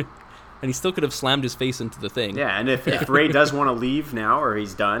 And he still could have slammed his face into the thing. yeah. And if Ray does want to leave now or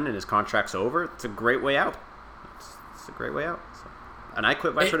he's done and his contract's over, it's a great way out. It's a great way out. So, an I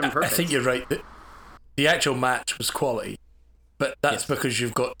quit match would have been I perfect. think you're right. The actual match was quality, but that's because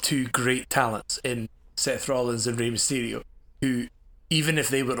you've got two great talents in Seth Rollins and Rey Mysterio, who, even if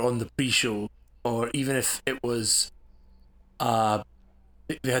they were on the pre-show, or even if it was,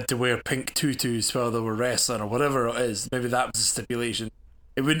 they had to wear pink tutus while they were wrestling, or whatever it is, maybe that was a stipulation,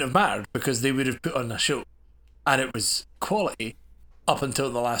 it wouldn't have mattered because they would have put on a show. And it was quality up until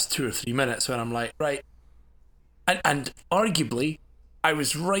the last 2 or 3 minutes when I'm like, right. And arguably, I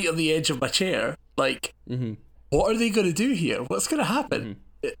was right on the edge of my chair, like, what are they going to do here? What's going to happen?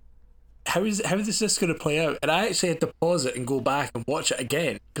 How is this going to play out? And I actually had to pause it and go back and watch it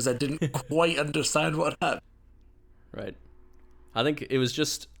again because I didn't quite understand what happened. Right. I think it was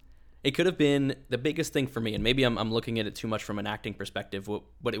just, it could have been the biggest thing for me, and maybe I'm looking at it too much from an acting perspective,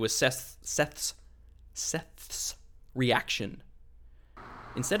 but it was Seth's reaction.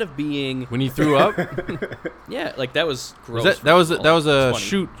 Instead of being When he threw up, yeah, like that was gross. that was a It's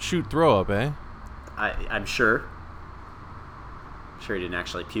funny. shoot throw up, eh? I'm sure. Sure he didn't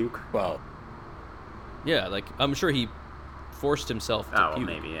actually puke. Well, Yeah, like I'm sure he forced himself to Oh, well, puke.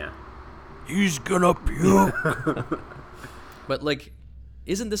 maybe, yeah. He's gonna puke. But like,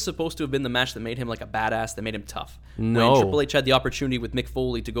 isn't this supposed to have been the match that made him like a badass, that made him tough? No. When Triple H had the opportunity with Mick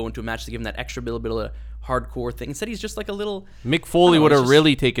Foley to go into a match to give him that extra bit of hardcore thing. Instead, he's just like a little. Mick Foley know, would it's have just-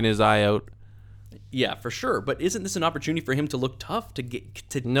 really taken his eye out. Yeah, for sure. But isn't this an opportunity for him to look tough to get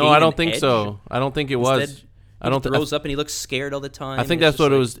to? No, gain I don't an think edge? so. I don't think it was. Instead, I don't he think. throws up and he looks scared all the time. I think It's that's just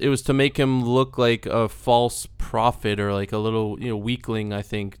what it like- was. It was to make him look like a false prophet or like a little, weakling. I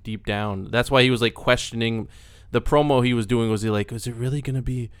think deep down, that's why he was like questioning. The promo he was doing was he like, is it really gonna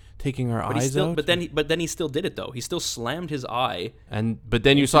be taking our But he eyes still, out? but then he still did it though. He still slammed his eye. but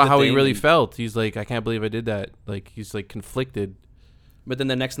then you saw the how he thing really and- felt. He's like, I can't believe I did that. Like he's like conflicted. But then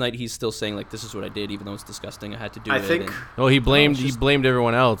the next night he's still saying like, "This is what I did, even though it's disgusting. I had to do I it." think and Oh, he blamed it's just- he blamed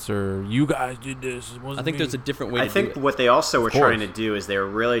everyone else or you guys did this. It wasn't I think me. there's a different way. I to think do it. what they also were course. trying to do is they were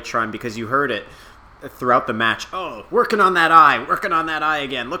really trying, because you heard it throughout the match. Oh, working on that eye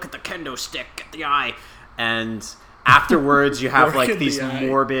again. Look at the kendo stick, get the eye. And afterwards, you have like Working these the eye.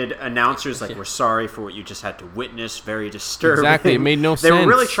 morbid announcers like, "We're sorry for what you just had to witness. Very disturbing." Exactly, it made no They were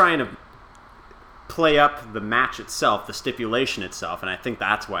really sense. trying to play up the match itself, the stipulation itself, and I think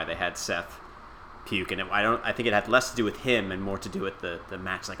that's why they had Seth puke. And I think it had less to do with him and more to do with the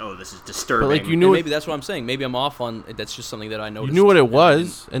match. Like, oh, this is disturbing. But like you And knew it, maybe that's what I'm saying. Maybe I'm off on. That's just something that I you noticed. knew what it And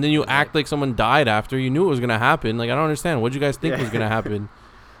was, and then you act like someone died after. You knew it was gonna happen. Like I don't understand. What did you guys think Yeah. was gonna happen?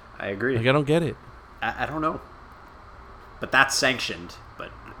 I agree. Like I don't get it. I don't know, but that's sanctioned.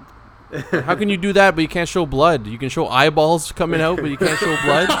 But How can you do that, but you can't show blood? You can show eyeballs coming out, but you can't show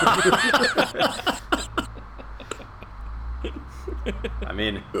blood. I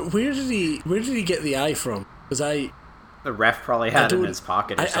mean, where did he get the eye from? Because the ref probably had it in his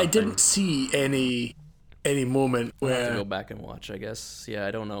pocket or I something. didn't see any moment I have to where go back and watch, I guess. Yeah,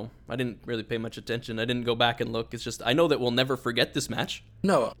 I don't know. I didn't really pay much attention. I didn't go back and look. It's just I know that we'll never forget this match.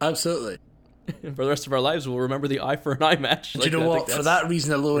 no, absolutely. For the rest of our lives, we'll remember the eye for an eye match. Do Like, you know I what? think For that's- that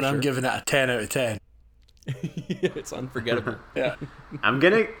reason alone, I'm sure. giving it a 10 out of 10. it's unforgettable. Yeah. I'm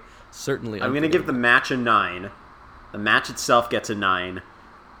gonna Certainly. I'm gonna give the match a 9. The match itself gets a 9.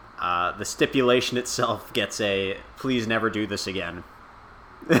 The stipulation itself gets a please never do this again.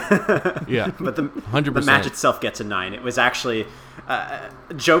 Yeah, But the 100%. match itself gets a 9. It was actually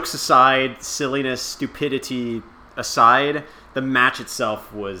jokes aside, silliness, stupidity aside, the match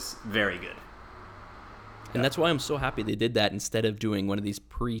itself was very good. And that's why I'm so happy they did that instead of doing one of these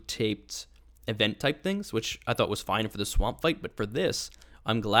pre-taped event type things, which I thought was fine for the swamp fight. But for this,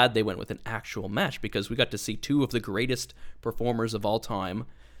 I'm glad they went with an actual match because we got to see two of the greatest performers of all time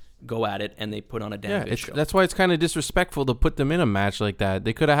go at it, and they put on a damn good show. that's why it's kind of disrespectful to put them in a match like that.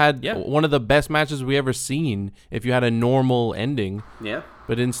 They could have had Yeah. one of the best matches we ever seen if you had a normal ending, Yeah.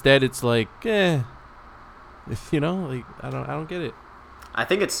 but instead it's like, like I don't get it. I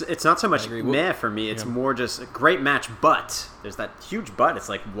think it's not so much agree. meh for me. It's more just a great match, but there's that huge but. It's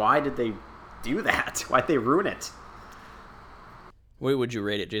like, why did they do that? Why'd they ruin it? What would you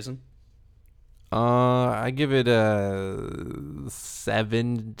rate it, Jason? I give it a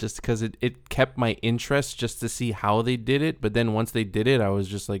 7 just because it kept my interest just to see how they did it. But then once they did it, I was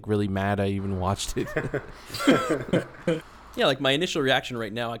just like really mad I even watched it. Yeah, like my initial reaction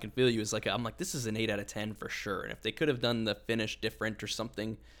right now, I can feel you, is like, I'm like, this is an 8 out of 10 for sure. And if they could have done the finish different or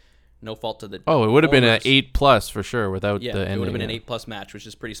something, no fault to the Oh, it would have been an performers. 8+ for sure without Yeah, the it ending. would have been an yeah. 8+ match, which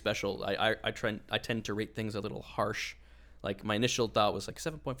is pretty special. I tend to rate things a little harsh. Like my initial thought was like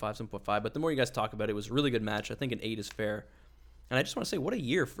 7.5, 7.5, but the more you guys talk about it, it was a really good match. I think an 8 is fair. And I just want to say, what a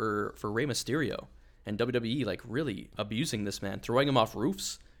year for Rey Mysterio and WWE, like really abusing this man, throwing him off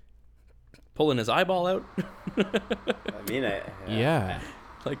roofs, pulling his eyeball out. I mean, Yeah.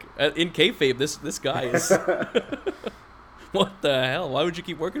 Like in kayfabe, this guy is. What the hell? Why would you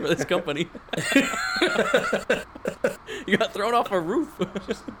keep working for this company? You got thrown off a roof.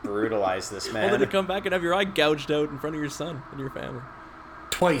 brutalize this Only to man. come back and have your eye gouged out in front of your son and your family.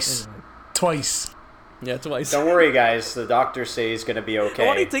 Twice. Yeah, twice. Don't worry, guys. The doctors say he's gonna be Why don't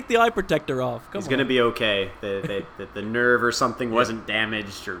you okay. take the eye protector off? Come He's on. gonna be okay. The nerve or something wasn't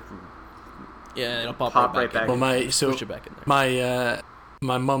damaged or Yeah, it'll pop, Pop right right back. back in. Well, Push it back in there.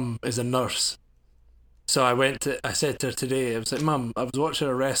 my mum is a nurse. So I said to her today, I was like, Mum, I was watching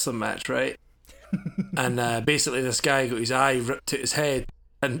a wrestling match, right? And basically this guy got his eye ripped out his head.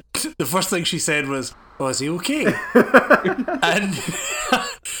 And the first thing she said was, oh, is he okay? And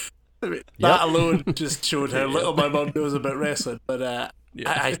That alone just showed how little my mum knows about wrestling. But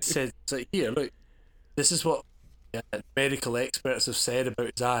I said, it's like, here, look, this is what medical experts have said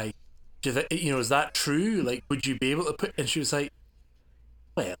about his eye. Do you think, is that true? Like, would you be able to put? And she was like,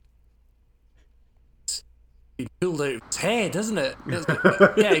 well, it's been pulled out of his head, isn't it? And it's like,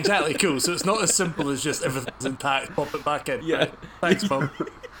 yeah, exactly. Cool. So it's not as simple as just everything's intact, pop it back in. Yeah. Right? Thanks, Mum.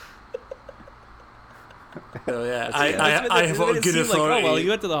 So yeah, I have a good authority. Like, oh well, he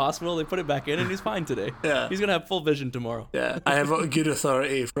went to the hospital. They put it back in, and he's fine today. Yeah. He's gonna have full vision tomorrow. Yeah, I have a good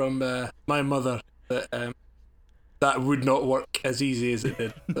authority from my mother that that would not work as easy as it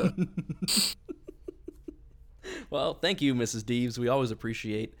did. So. Well, thank you, Mrs. Deeves. We always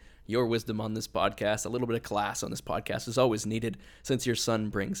appreciate your wisdom on this podcast. A little bit of class on this podcast is always needed, since your son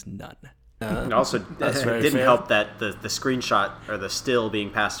brings none. And also, it didn't help that the screenshot or the still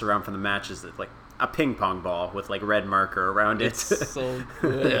being passed around from the match is like a ping pong ball with like red marker around it. It's so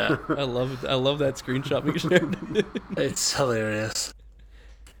good. Yeah. I love that screenshot we shared. It's hilarious.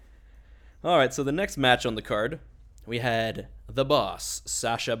 All right, so the next match on the card, we had the Boss,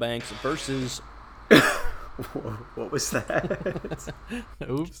 Sasha Banks versus... What was that?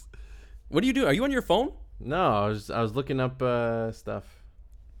 Oops. What do you do? Are you on your phone? No, I was looking up stuff.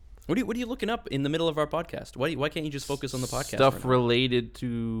 What are you looking up in the middle of our podcast? Why can't you just focus on the podcast? Stuff right now? related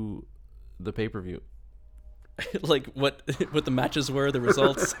to the pay-per-view. Like what the matches were, the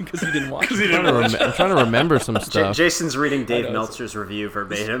results, because you didn't watch. I'm trying to remember some stuff. Jason's reading Dave Meltzer's review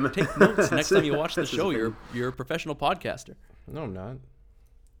verbatim. Take notes next time you watch the show. You're a professional podcaster. No, I'm not.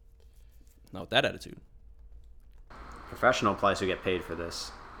 Not with that attitude. Professional players who get paid for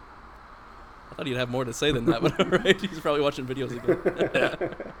this. I thought he'd have more to say than that, but all right, he's probably watching videos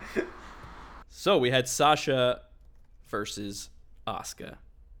again. So we had Sasha versus Asuka.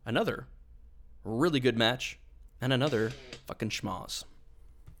 Another really good match, and another fucking schmoz.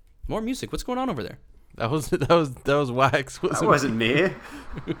 More music. What's going on over there? That was Wax. That wasn't me.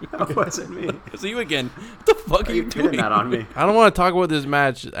 That wasn't me. It's you again. What the fuck are you doing? Pinning that on me. I don't want to talk about this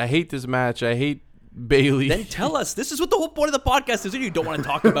match. I hate this match. I hate Bailey. Then tell us. This is what the whole point of the podcast is. You don't want to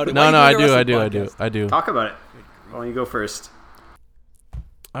talk about it. No, I do. Talk about it. Why don't you go first?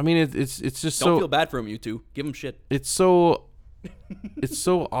 I mean, it's just Don't so. feel bad for him, you two. Give him shit. It's so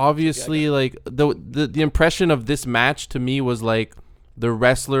obviously like the impression of this match to me was like the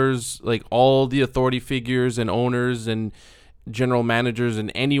wrestlers, like all the authority figures and owners and general managers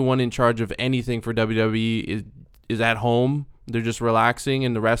and anyone in charge of anything for WWE is at home. They're just relaxing,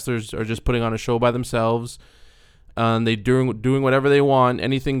 and the wrestlers are just putting on a show by themselves. They doing whatever they want,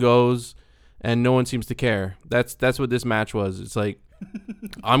 anything goes, and no one seems to care. That's what this match was. It's like,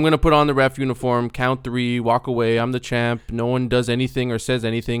 I'm gonna put on the ref uniform, count 3, walk away. I'm the champ. No one does anything or says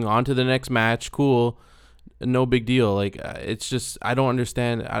anything. On to the next match. Cool, no big deal. Like it's just, I don't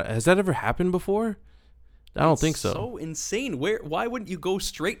understand. Has that ever happened before? I don't think so. So insane. Why wouldn't you go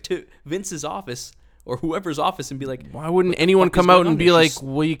straight to Vince's office or whoever's office and be like, why wouldn't anyone come out and be like,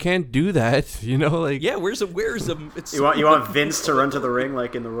 well, you can't do that, you know? Like, yeah, where's it's you want Vince to run to the ring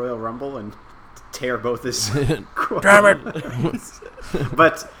like in the Royal Rumble and tear both his damn it.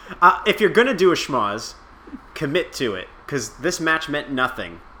 But if you're gonna do a schmoz, commit to it, because this match meant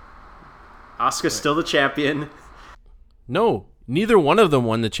nothing. Asuka's still the champion. No, neither one of them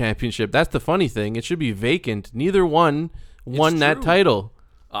won the championship. That's the funny thing. It should be vacant. Neither one won that title.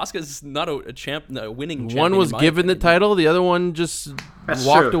 Asuka's not a winning champion. One was given the title. The other one just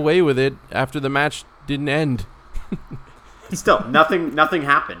walked away with it after the match didn't end. Still, nothing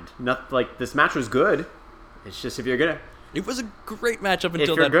happened. Like, this match was good. It's just, if you're gonna... It was a great match up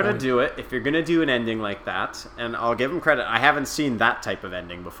until that point. If you're gonna point. do it, if you're gonna do an ending like that, and I'll give them credit, I haven't seen that type of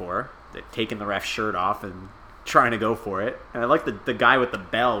ending before. They've taken the ref's shirt off and trying to go for it. And I like the guy with the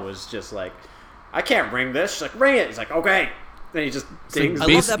bell was just like, I can't ring this. She's like, ring it. He's like, okay. Then he just dings. I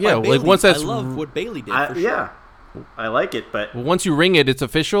love that by Bailey. Like once that's, I love what Bailey did, for sure. Yeah, I like it, but... Well, once you ring it, it's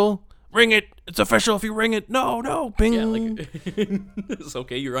official. Ring it. It's official if you ring it. No, bing. Yeah, like, it's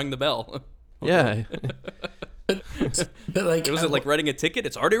okay, you rang the bell. Yeah. But like... Was it like writing a ticket?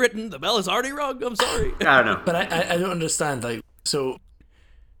 It's already written. The bell is already rung. I'm sorry. I don't know. But I don't understand, like, so...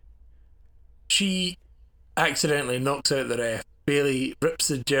 She accidentally knocks out the ref. Bailey rips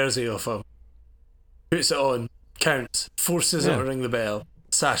the jersey off him. Puts it on. Counts. Forces him to ring the bell.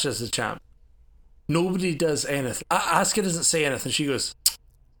 Sasha's the champ. Nobody does anything. Asuka doesn't say anything. She goes,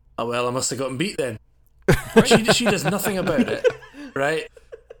 oh well, I must have gotten beat then. she does nothing about it, right?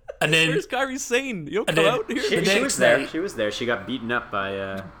 And then where's Kairi Sane? You don't come out here. She was there. She was there. She got beaten up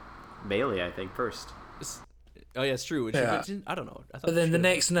by Bailey, I think, first. Oh yeah, it's true. Yeah. I don't know. I thought but then the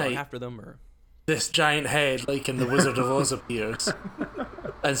next night, after them, or this giant head, like in the Wizard of Oz, appears,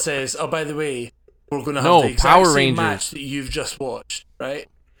 and says, "Oh, by the way, we're going to have No, the exact Power same Rangers. match that you've just watched, right?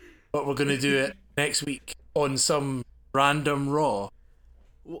 But we're going to do it next week on some random Raw."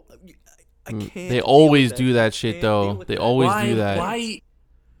 Well, I can't. They deal always with do that I shit can't though. deal with They that. always Why? do that. Why?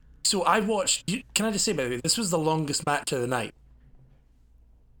 So I watched. Can I just say, by the way, this was the longest match of the night.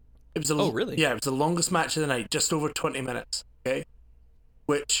 It was. Oh, really? Yeah, it was the longest match of the night, just over 20 minutes. Okay,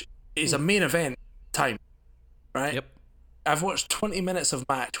 which is a main event time, right? Yep. I've watched 20 minutes of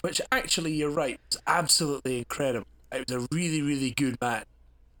match, which actually, you're right, was absolutely incredible. It was a really, really good match.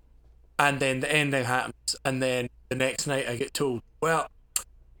 And then the ending happens, and then the next night I get told, well,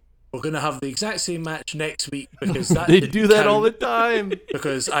 we're going to have the exact same match next week because that They didn't do that all the count time.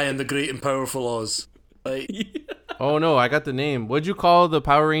 because I am the great and powerful Oz. Like, Oh no, I got the name. What'd you call the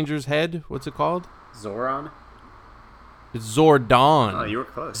Power Rangers head? What's it called? Zoran? It's Zordon. Oh, you were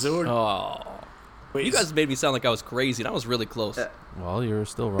close. Zord. Oh, Wait, you guys made me sound like I was crazy, and I was really close. Well, you're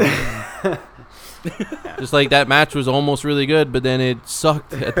still wrong. Just like that match was almost really good, but then it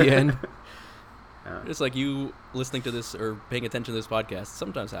sucked at the end. Just like you listening to this or paying attention to this podcast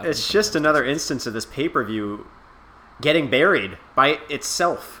sometimes happens. It's just another instance of this pay-per-view getting buried by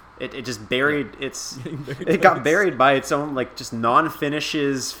itself. It just buried it got buried by its own, like, just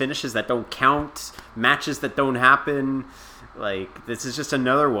non-finishes, finishes that don't count, matches that don't happen. Like, this is just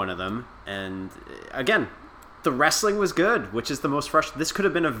another one of them. And again, the wrestling was good, which is the most frustrating. This could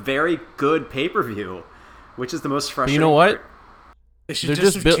have been a very good pay-per-view, which is the most But frustrating. you know what? part. they should They're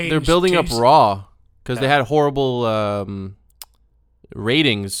just just have they're changed- building up changed- Raw because they had horrible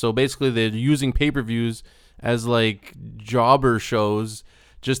ratings. So basically, they're using pay-per-views as like jobber shows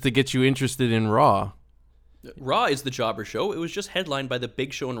just to get you interested in Raw. Raw is the jobber show. It was just headlined by the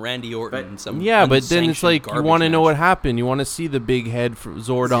Big Show and Randy Orton. And some Yeah, but then it's unsanctioned like you garbage want to know match. what happened. You want to see the big head for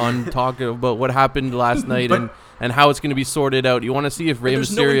Zordon talking about what happened last night and how it's going to be sorted out. You want to see if Rey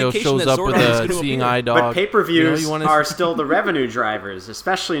there's no Mysterio indication shows that up with Zordon is a gonna seeing appear. eye dog. But pay-per-views you wanna are still the revenue drivers,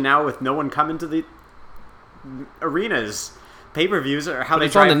 especially now with no one coming to the arenas. Pay-per-views are how But they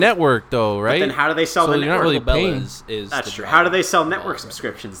it's drive. on the network though, right? Then how do they sell So the you're not network? really Bella paying. is That's the true. driver. How do they sell network Raw, right.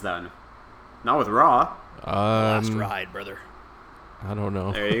 subscriptions then? Not with Raw. Last ride, brother. I don't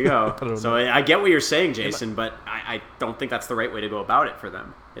know. There you go. don't So I get what you're saying, Jason, but I don't think that's the right way to go about it for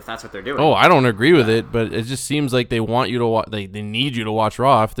them, if that's what they're doing. Oh, I don't agree with it, but it just seems like they want you to watch. They need you to watch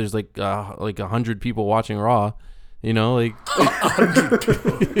Raw. If there's like 100 people watching Raw, you know, like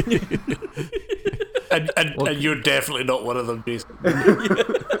and you're definitely not one of them, Jason.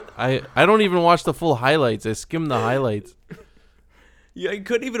 I don't even watch the full highlights. I skim the highlights. Yeah, you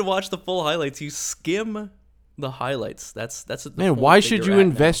couldn't even watch the full highlights. You skim the highlights. That's the Man, point why that should you're you at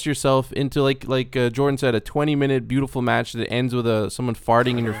invest yourself into like Jordan said, a 20-minute beautiful match that ends with someone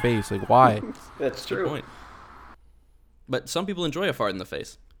farting in your face? Like, why? That's now. Good point. But some people enjoy a fart in the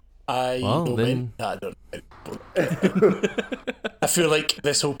face. Well, don't then- I don't. I feel like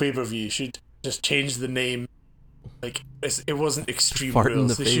this whole pay-per-view should just change the name. Like, it wasn't Extreme Fart in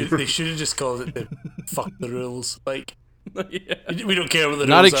Rules. the They should have just called it the Fuck the Rules. Like, Yeah. we don't care what the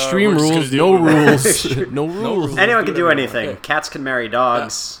Not rules extreme are. we're just rules, gonna do no it. rules, no rules. rules. Anyone can do whatever. anything. Yeah. Cats can marry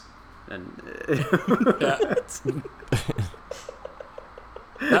dogs. And Yeah.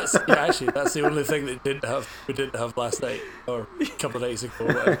 Actually, that's the only thing that we didn't have last night or a couple of nights ago.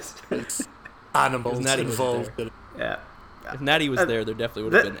 Whatever. It's animals Natty was involved. there. in it. yeah. If Natty was there definitely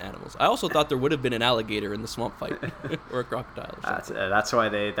would have been animals. I also thought there would have been an alligator in the swamp fight, or a crocodile. Or something. That's why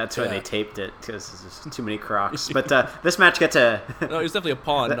they Yeah. taped it, because there's just too many crocs. But this match gets a No, it was definitely a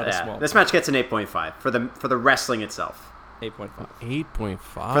pond, not a yeah, swamp. this match gets an 8.5 for the wrestling itself. 8.5.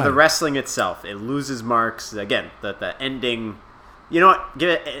 8.5. For the wrestling itself, it loses marks. Again, the ending. You know what? Give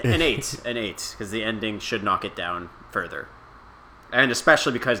it an 8, because the ending should knock it down further. And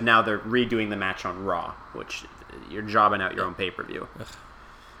especially because now they're redoing the match on Raw, which you're jobbing out your own pay-per-view.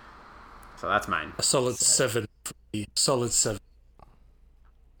 So that's mine. A solid 7 for me. Solid 7.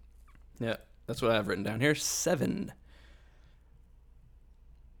 Yeah, that's what I have written down here. 7.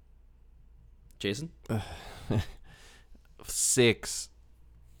 Jason? 6.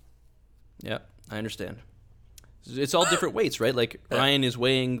 Yeah, I understand. It's all different weights, right? Like Ryan is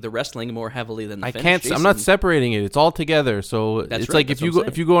weighing the wrestling more heavily than the I finish. can't. I'm not Jason- separating it. It's all together. So That's it's right, like that's if you what I'm go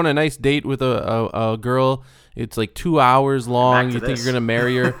if saying. you go on a nice date with a girl, it's like 2 hours long. to You think this. you're gonna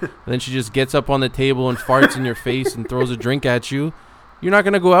marry her, and then she just gets up on the table and farts in your face and throws a drink at you. You're not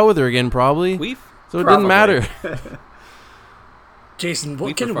gonna go out with her again, probably. Queef? So it doesn't Probably. matter. Jason, We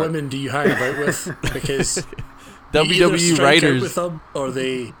what kind of prefer- women do you hang about with? Because you either WWE strike out writers. with them or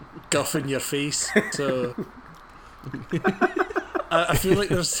they guff in your face. So I feel like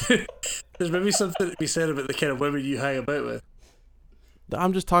there's maybe something to be said about the kind of women you hang about with.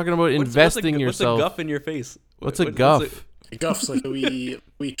 I'm just talking about What's investing what's yourself. a guff in your face? What's a What- guff? A guff's like a wee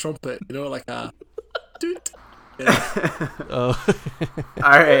trumpet, like a doot. Oh, All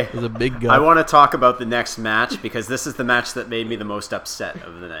right. it was a big I guff. want to talk about the next match because this is the match that made me the most upset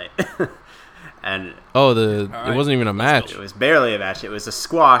of the night. And Oh, it wasn't even a match. it was barely a match. It was a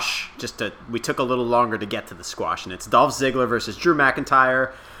squash. We took a little longer to get to the squash, and it's Dolph Ziggler versus Drew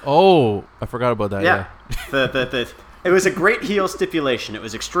McIntyre. Oh, I forgot about that. Yeah, Yeah. it was a great heel stipulation. It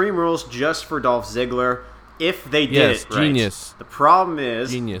was Extreme Rules just for Dolph Ziggler. If they did Yes, it right. genius. The problem is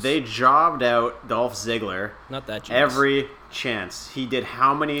Genius. they jobbed out Dolph Ziggler Not that genius. every chance. He did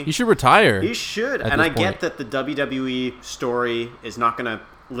how many? He should retire. He should. at And this I get point. that the WWE story is not going to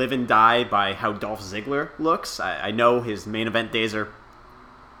live and die by how Dolph Ziggler looks. I know his main event days are,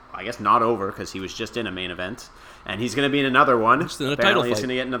 I guess, not over because he was just in a main event. And he's going to be in another one. Just in a title Apparently he's fight. going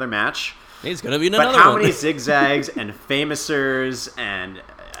to get another match. He's gonna be in But another how one. many zigzags and famousers and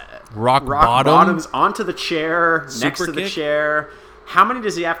rock rock bottom. bottoms onto the chair, next Super to the kick? chair? How many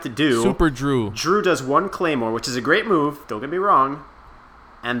does he have to do? Super Drew. Drew does one Claymore, which is a great move, don't get me wrong,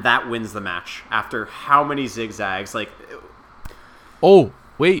 and that wins the match after how many zigzags? Like, Oh,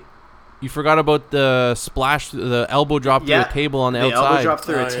 wait. You forgot about the splash, the elbow drop yeah, through the table on the elbow outside. drop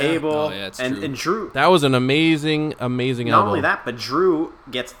through Oh, a yeah. table, Oh, yeah, it's true. and Drew. That was an amazing Not elbow. only that, but Drew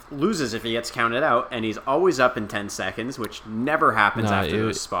loses if he gets counted out, and he's always up in 10 seconds, which never happens Nah, after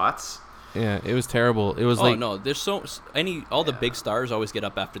those spots. Yeah, it was terrible. It was Oh like no, there's all the big stars always get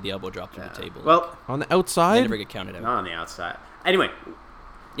up after the elbow drop through the table. Well, on the they outside. never get counted out. not on the outside. Anyway,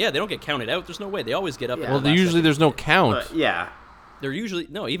 Yeah, they don't get counted out. There's no way. They always get up. Yeah. at Well, the last usually second. there's no count. but yeah. They're usually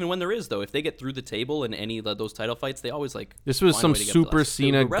no. Even when there is though, if they get through the table in any of those title fights, they always like. This was find a some way to get up the Super last-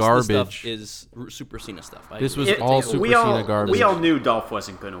 Cena the rest of the stuff garbage. is Super Cena stuff. I This agree. was all Super Cena all, garbage. We all knew Dolph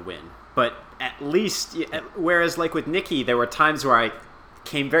wasn't going to win, but at least, whereas like with Nikki, there were times where I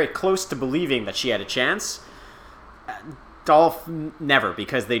came very close to believing that she had a chance. Dolph never,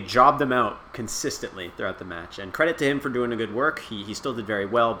 because they jobbed him out consistently throughout the match. And credit to him for doing a good work. He still did very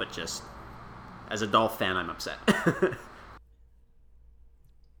well, but just as a Dolph fan, I'm upset.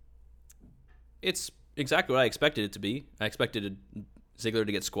 It's exactly what I expected it to be. I expected Ziggler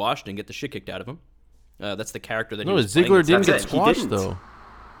to get squashed and get the shit kicked out of him. That's the character that he No, was playing. Ziggler didn't That's get it. He squashed didn't. though.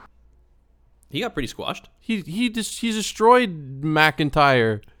 He got pretty squashed. He destroyed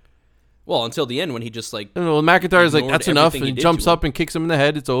McIntyre. Well, until the end when he just like. And well, McIntyre's like, Ignored that's enough, everything and he he did jumps to him. up and kicks him in the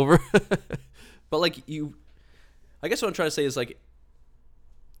head. It's over. But like you, I guess what I'm trying to say is like,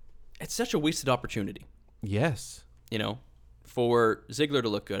 it's such a wasted opportunity. Yes. You know, for Ziggler to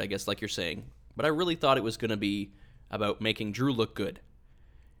look good, I guess, like you're saying. But I really thought it was going to be about making Drew look good.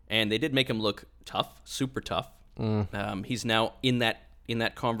 And they did make him look tough, super tough. He's now in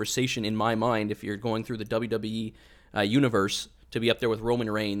that conversation in my mind, if you're going through the WWE universe, to be up there with Roman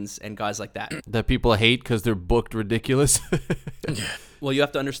Reigns and guys like that. That people hate because they're booked ridiculous. Well, you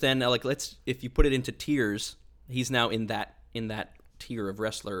have to understand now, like, if you put it into tiers, he's now in that tier of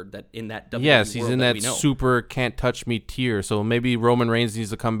wrestler that in that WWE Yes, he's world in that that we know. super can't touch me tier. So maybe Roman Reigns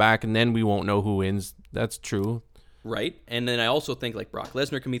needs to come back, and then we won't know who wins. That's true. Right, and then I also think like Brock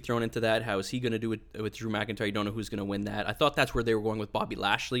Lesnar can be thrown into that. How is he going to do it with Drew McIntyre? You don't know who's going to win that. I thought that's where they were going with Bobby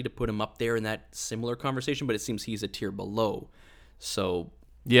Lashley to put him up there in that similar conversation, but it seems he's a tier below. So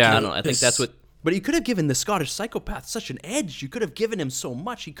Yeah. I don't know. I think This- that's what. But you could have given the Scottish Psychopath such an edge. You could have given him so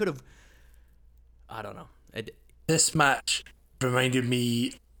much. He could have. I don't know. This match reminded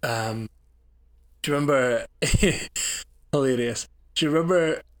me. Do you remember? Hilarious. Do you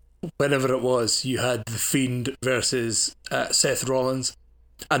remember whenever it was you had the Fiend versus Seth Rollins,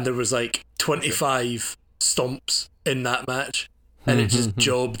 and there was like 25 stomps in that match, and it just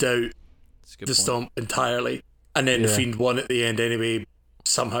jobbed out It's a good the point. stomp entirely, and then the Yeah. Fiend won at the end anyway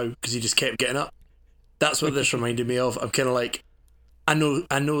somehow because he just kept getting up. That's what this reminded me of. I'm kind of like, I know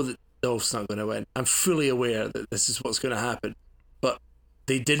that Dolph's not going to win. I'm fully aware that this is what's going to happen, but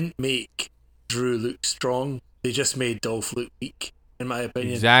they didn't make Drew look strong. They just made Dolph look weak, in my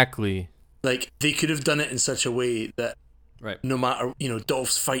opinion. Exactly. Like, they could have done it in such a way that Right. no matter,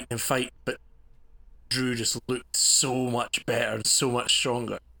 Dolph's fighting and fight, but Drew just looked so much better and so much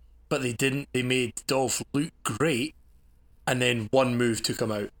stronger. But they didn't. They made Dolph look great, and then one move took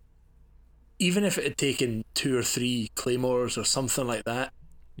him out. Even if it had taken 2 or 3 claymores or something like that,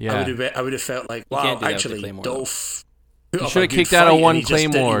 Yeah. I would have felt like, You can't wow, do that with the actually, Claymore, though. Dolph put He up should a have good kicked out a fight, and one he just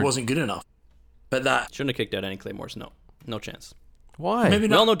didn't- Claymore. He wasn't good enough. But that Shouldn't have kicked out any Claymores. No chance. Why? maybe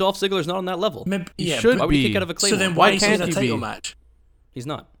We all not. know Dolph Ziggler's not on that level. Maybe, He yeah, should Why would you be. kick out of a Claymore? So then Why why is he in can't a he title be? match? He's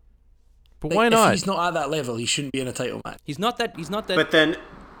not. But Like, why if not? he's not at that level, he shouldn't be in a title match. He's not that. He's not that. But then,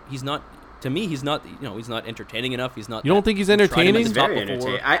 he's not. to me, he's not. He's not entertaining enough. He's not. You don't think he's tried him at entertaining? the He's top very before.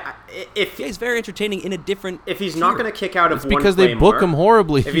 entertaining. Yeah, he's very entertaining in a different. If he's tier. not going to kick out of It's one because Claymore, they book him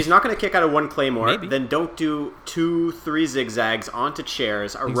horribly. If he's not going to kick out of one Claymore, Maybe. then don't do 2-3 zigzags onto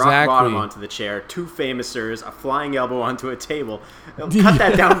chairs, a rock Exactly. bottom onto the chair, 2 famoussers, a flying elbow onto a table. Cut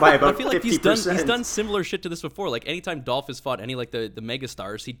that down by about I feel like 50%. he's done similar shit to this before. Like anytime Dolph has fought any like the mega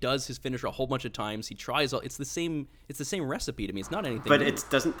stars, he does his finisher a whole bunch of times. He tries. It's the same recipe to me. It's not anything. But new. it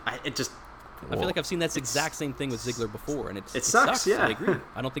doesn't. It just. I feel like I've seen that exact same thing with Ziggler before, and it sucks, yeah. I agree.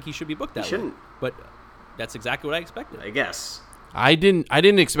 I don't think he should be booked that way. shouldn't. But that's exactly what I expected. I guess. I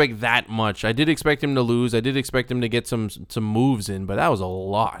didn't expect that much. I did expect him to lose. I did expect him to get some moves in, but that was a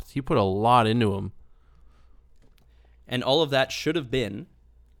lot. He put a lot into him. And all of that should have been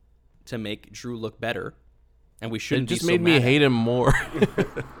to make Drew look better, and we It shouldn't. just be so made me mad at hate him more.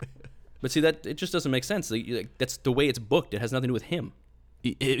 But see, that it just doesn't make sense. Like, that's the way it's booked. It has nothing to do with him.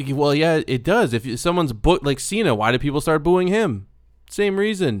 Well, yeah, it does. If someone's booked like Cena, why do people start booing him? Same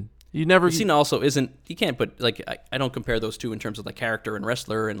reason. You never. Cena also isn't. You can't put like I don't compare those two in terms of like character and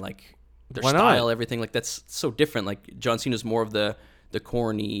wrestler and like their Why not? style, everything. Like that's so different. Like John Cena's more of the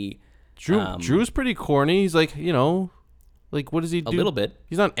corny. Drew's pretty corny. He's like, like what does he do? A little bit.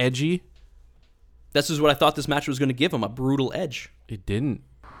 He's not edgy. This is what I thought this match was going to give him, a brutal edge. It didn't.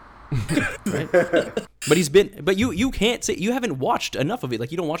 But you can't say you haven't watched enough of it.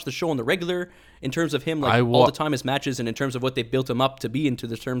 Like you don't watch the show on the regular in terms of him like all the time his matches and in terms of what they built him up to be into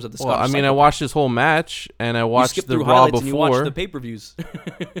the terms of the Well, Scottish I mean, I Cycle. watched this whole match and I You watched skip the through Raw highlights and you watch before. the pay-per-views.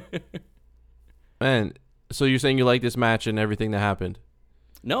 Man, so you're saying you like this match and everything that happened?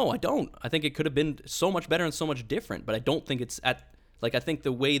 No, I don't. I think it could have been so much better and so much different, but I don't think it's at like I think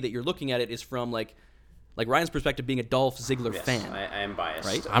the way that you're looking at it is from like Ryan's perspective being a Dolph Ziggler Yes, fan. I am biased.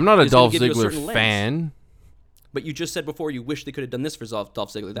 Right? I'm not a It's gonna Dolph give you a Ziggler certain lens. fan. But you just said before you wish they could have done this for Dolph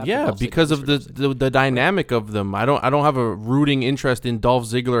Ziggler. That for Yeah, Dolph because Ziggler, of this for Dolph Ziggler. the dynamic of them. I don't have a rooting interest in Dolph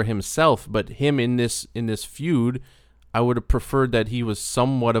Ziggler himself, but him in this feud, I would have preferred that he was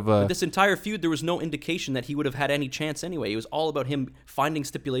somewhat of a. This entire feud, there was no indication that he would have had any chance anyway. It was all about him finding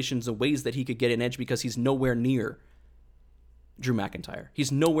stipulations and ways that he could get an edge because he's nowhere near Drew McIntyre.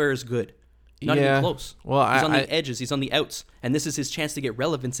 He's nowhere as good. Not Yeah. even close. Well, he's on the edges. He's on the outs. And this is his chance to get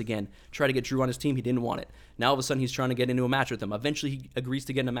relevance again. Try to get Drew on his team. He didn't want it. Now, all of a sudden, he's trying to get into a match with him. Eventually, he agrees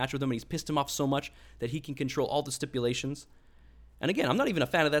to get in a match with him, and he's pissed him off so much that he can control all the stipulations. And again, I'm not even a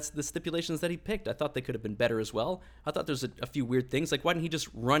fan of the stipulations that he picked. I thought they could have been better as well. I thought there's a few weird things. Like, why didn't he just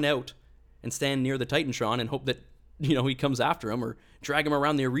run out and stand near the Titantron and hope that, he comes after him or drag him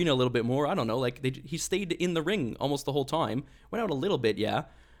around the arena a little bit more? I don't know. Like, he stayed in the ring almost the whole time. Went out a little bit, yeah.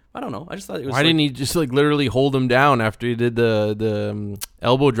 I don't know. I just thought it was Why didn't he just like literally hold him down after he did the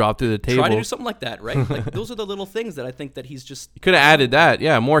elbow drop through the table? try to do something like that, right? Like, those are the little things that I think that he's just... You could have added that.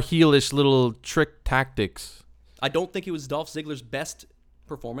 Yeah, more heelish little trick tactics. I don't think it was Dolph Ziggler's best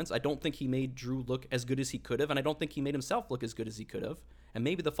performance. I don't think he made Drew look as good as he could have, and I don't think he made himself look as good as he could have. And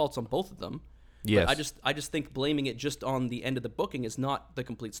maybe the fault's on both of them. Yes. But I just think blaming it just on the end of the booking is not the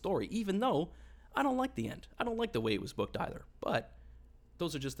complete story, even though I don't like the end. I don't like the way it was booked either. But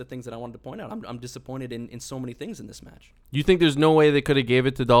those are just the things that I wanted to point out. I'm disappointed in so many things in this match. You think there's no way they could have gave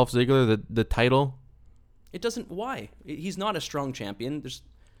it to Dolph Ziggler, the title? It doesn't... Why? He's not a strong champion.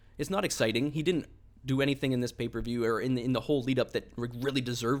 It's not exciting. He didn't do anything in this pay-per-view or in the whole lead-up that really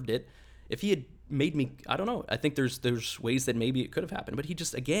deserved it. If he had made me... I don't know. I think there's ways that maybe it could have happened. But he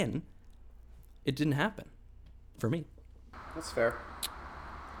just, again, it didn't happen for me. That's fair.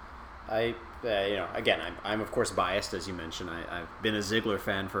 Again, I'm of course biased, as you mentioned. I've been a Ziggler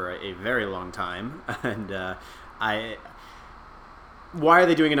fan for a very long time, and why are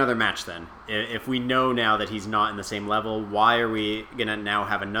they doing another match then? If we know now that he's not in the same level, why are we gonna now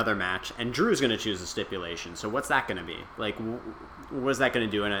have another match? And Drew's gonna choose a stipulation. So what's that gonna be? Like, what is that gonna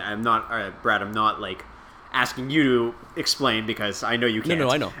do? And I'm not, Brad. I'm not like asking you to explain because I know you can't. No,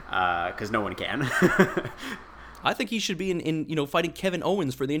 I know. Because no one can. I think he should be in fighting Kevin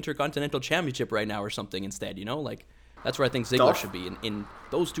Owens for the Intercontinental Championship right now or something instead, Like, that's where I think Ziggler Dolph? should be. In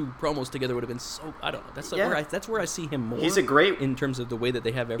those two promos together would have been so... I don't know. That's where I see him more. He's a great... in terms of the way that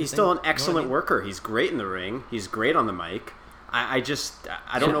they have everything. He's still an You know what I excellent mean? worker. He's great in the ring. He's great on the mic. I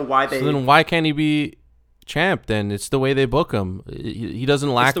don't know why they... So then why can't he be champ then? It's the way they book him. He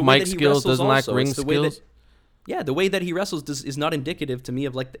doesn't lack the way mic that he skills, wrestles doesn't lack also. ring It's the way skills. Yeah, the way that he wrestles is not indicative to me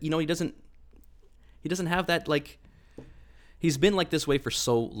of like, he doesn't have that like... He's been like this way for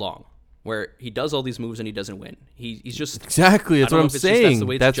so long, where he does all these moves and he doesn't win. He's just... Exactly, that's I don't what know I'm if it's just saying. the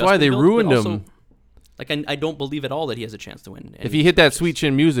way it's That's just why been they built, but ruined also, him. Like, I don't believe at all that he has a chance to win. If he hit that sweet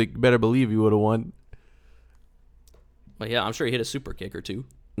chin music, you better believe he would have won. But yeah, I'm sure he hit a super kick or two.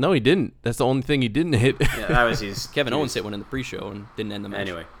 No, he didn't. That's the only thing he didn't hit. Yeah, that was his. Kevin Owens hit one in the pre-show and didn't end the match.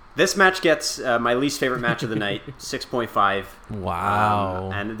 Anyway, this match gets my least favorite match of the night, 6.5. Wow.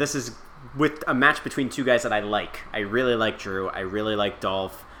 And this is with a match between two guys that I like. I really like Drew. I really like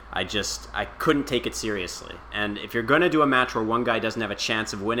Dolph. I couldn't take it seriously. And if you're going to do a match where one guy doesn't have a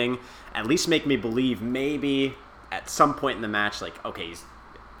chance of winning, at least make me believe maybe at some point in the match, like, okay,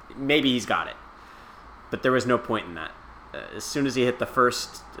 maybe he's got it. But there was no point in that. As soon as he hit the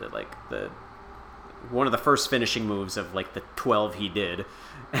first, one of the first finishing moves of like the 12 he did,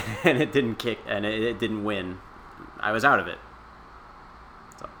 and it didn't kick and it didn't win, I was out of it.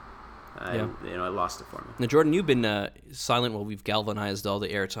 So, it lost it for me. Now, Jordan, you've been silent while we've galvanized all the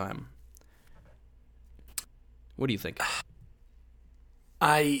airtime. What do you think?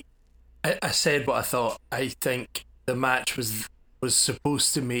 I said what I thought. I think the match was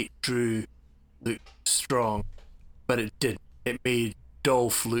supposed to make Drew look strong, but it didn't. It made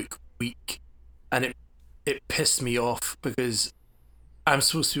Dolph look weak, and it pissed me off because I'm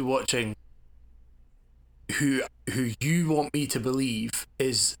supposed to be watching who you want me to believe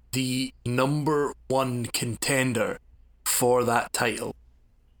is the number one contender for that title,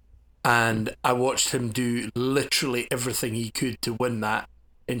 and I watched him do literally everything he could to win that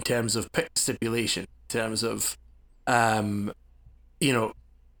in terms of pick stipulation, in terms of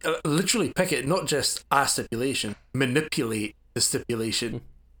literally pick it, not just a stipulation, manipulate the stipulation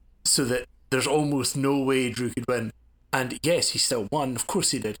so that there's almost no way Drew could win. And yes, he still won. Of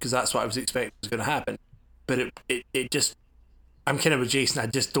course he did, because that's what I was expecting was going to happen. But it just, I'm kind of with Jason. I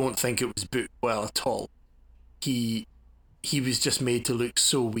just don't think it was booked well at all. He was just made to look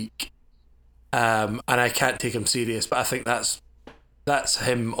so weak, and I can't take him serious. But I think that's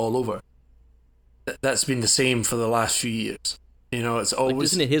him all over. That's been the same for the last few years. It's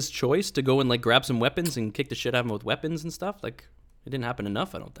always... isn't it his choice to go and grab some weapons and kick the shit out of him with weapons and stuff? It didn't happen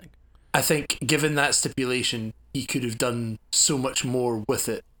enough, I don't think. I think given that stipulation, he could have done so much more with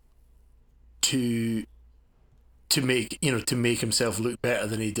it to make himself look better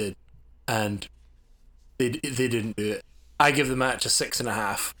than he did, and they didn't do it. I give the match a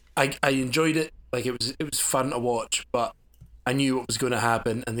 6.5. I enjoyed it. It was fun to watch, but I knew what was going to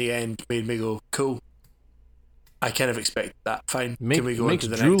happen, and the end made me go, cool. I kind of expected that. Fine. Can we go makes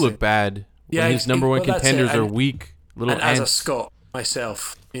into the Drew next look thing? bad when his number one contenders are weak little and ants. as a Scot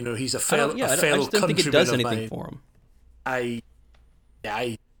myself, he's a I fellow just don't think it does anything for him.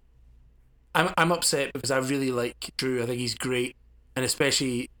 I'm upset because I really like Drew. I think he's great, and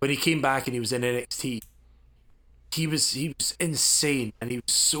especially when he came back and he was in NXT, he was insane, and he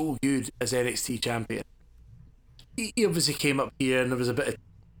was so good as NXT champion. He obviously came up here, and there was a bit of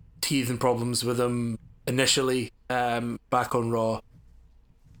teething problems with him initially back on Raw,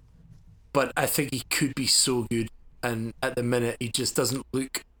 but I think he could be so good, and at the minute he just doesn't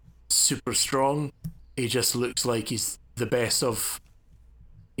look super strong. He just looks like he's the best of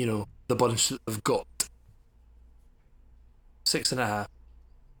the bunch that they've got. 6.5.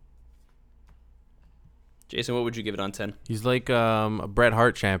 Jason, what would you give it on 10? He's like a Bret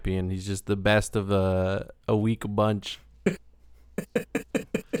Hart champion. He's just the best of a weak bunch.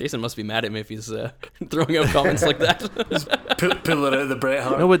 Jason must be mad at me if he's throwing out comments like that. Pull it out of the Bret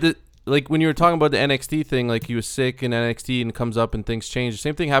Hart. No, but when you were talking about the NXT thing, he was sick in NXT and comes up and things change. The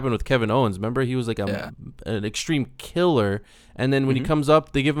same thing happened with Kevin Owens. Remember, he was an extreme killer, and then when he comes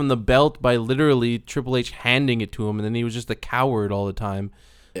up, they give him the belt by literally Triple H handing it to him, and then he was just a coward all the time.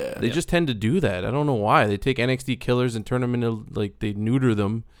 Yeah, they just tend to do that. I don't know why. They take NXT killers and turn them into they neuter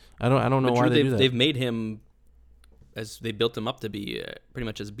them. I don't know why they do that. They've made him, as they built him up to be pretty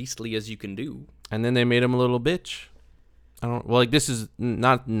much as beastly as you can do. And then they made him a little bitch. This is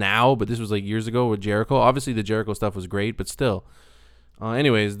not now, but this was years ago with Jericho. Obviously, the Jericho stuff was great, but still.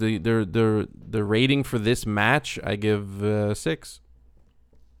 Anyways, the rating for this match, I give 6.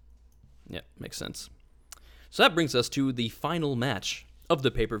 Yeah, makes sense. So that brings us to the final match of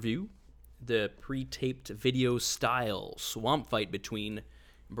the pay-per-view, the pre-taped video style swamp fight between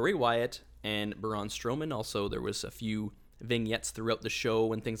Bray Wyatt and Braun Strowman. Also, there was a few vignettes throughout the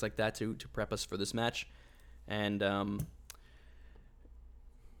show and things like that to prep us for this match. And who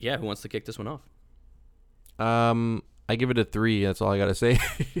wants to kick this one off? I give it a 3. That's all I gotta say.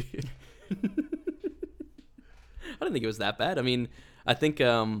 I didn't think it was that bad. I mean, I think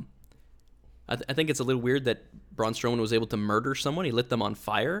I think it's a little weird that Braun Strowman was able to murder someone. He lit them on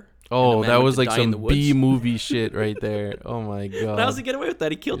fire. Oh, that was some B-movie shit right there. Oh, my God. But how does he get away with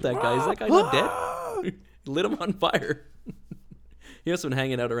that? He killed that guy. Is that guy not dead? He lit him on fire. He must have been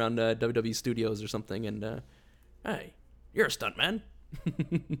hanging out around WWE Studios or something. And, hey, you're a stuntman. I'm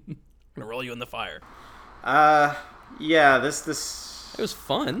going to roll you in the fire. Yeah, this It was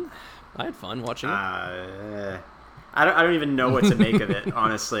fun. I had fun watching it. I don't even know what to make of it.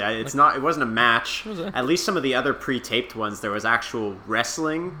 Honestly, it wasn't a match. At least some of the other pre-taped ones, there was actual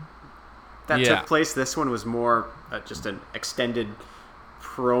wrestling that took place. This one was more just an extended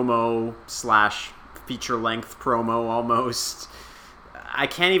promo / feature-length promo almost. I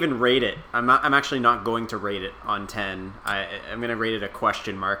can't even rate it. I'm actually not going to rate it on 10. I'm going to rate it a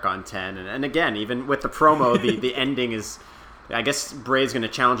question mark on 10. And again, even with the promo, the ending is, I guess Bray's going to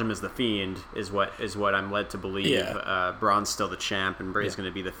challenge him as the Fiend is what I'm led to believe. Yeah. Braun's still the champ and Bray's going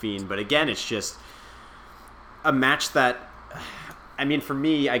to be the Fiend. But again, it's just a match that, I mean, for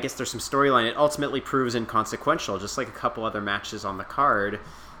me, I guess there's some storyline. It ultimately proves inconsequential, just like a couple other matches on the card,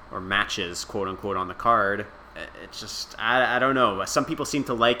 or matches, quote unquote, on the card. It's just, I don't know. Some people seem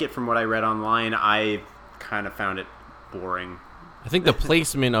to like it from what I read online. I kind of found it boring. I think the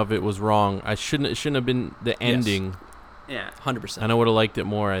placement of it was wrong. It shouldn't have been the ending. Yeah, 100%. And I would have liked it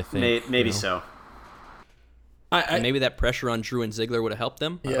more, I think. Maybe so. And maybe that pressure on Drew and Ziggler would have helped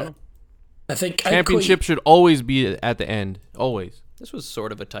them. I don't know. I think championship should always be at the end. Always. This was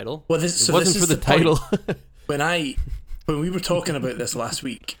sort of a title. Well, It wasn't for the title. When we were talking about this last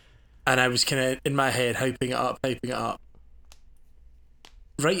week, and I was kind of in my head hyping it up.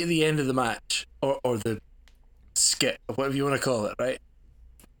 Right at the end of the match, or the skit, or whatever you want to call it, right?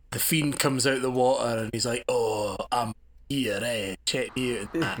 The Fiend comes out the water and he's like, "Oh, I'm here, check me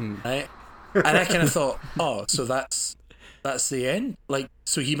out," and that, right? And I kind of thought, oh, so that's the end? Like,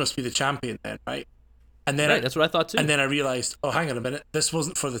 so he must be the champion then, right? And then that's what I thought too. And then I realised, oh, hang on a minute, this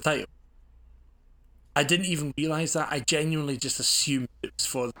wasn't for the title. I didn't even realise that. I genuinely just assumed it was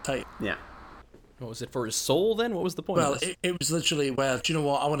for the title. Yeah. What was it, for his soul then? What was the point Well, of this? it was literally, well, do you know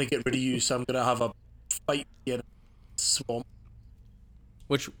what? I want to get rid of you, so I'm going to have a fight in a swamp.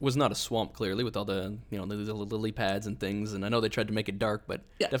 Which was not a swamp, clearly, with all the the lily pads and things. And I know they tried to make it dark, but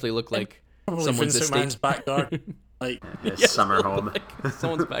definitely looked like Probably someone's Vince estate. McMahon's backyard. Like, Summer home. Like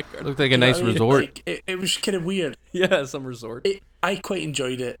someone's backyard. Looked like a nice resort. Like, it was kind of weird. Yeah, some resort. I quite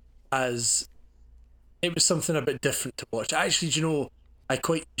enjoyed it as it was something a bit different to watch. Actually, do you know, I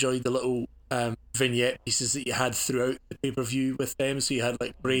quite enjoyed the little vignette pieces that you had throughout the pay-per-view with them. So you had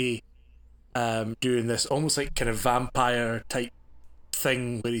like Bray doing this almost like kind of vampire type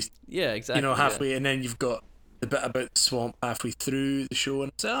thing where he's exactly. halfway, and then you've got the bit about the swamp halfway through the show,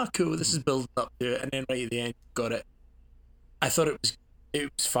 and it's like, oh cool, this is building up to it, and then right at the end you've got it. I thought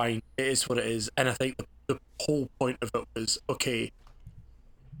it was fine. It is what it is, and I think the whole point of it was, okay,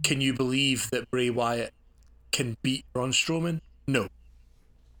 can you believe that Bray Wyatt can beat Braun Strowman? No.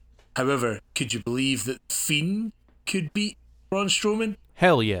 However, could you believe that Fiend could beat Braun Strowman?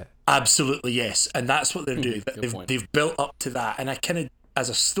 Hell yeah. Absolutely yes, and that's what they're doing. They've built up to that, and I kind of, as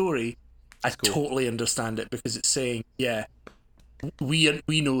a story, I totally understand it, because it's saying, yeah, we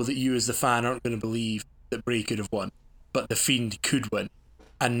know that you as the fan aren't going to believe that Bray could have won, but the Fiend could win,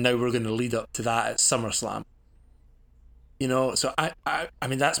 and now we're going to lead up to that at SummerSlam. So I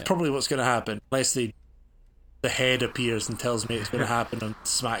mean that's probably what's going to happen, unless the head appears and tells me it's going to happen on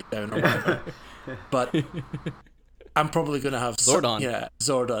SmackDown or whatever. But I'm probably going to have Zordon.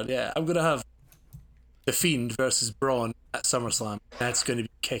 Zordon. Yeah, I'm going to have the Fiend versus Braun at SummerSlam. That's going to be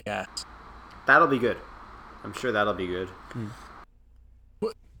kick-ass. That'll be good. I'm sure that'll be good.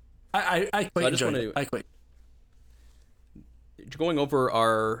 I quite enjoyed it. I quite. Going over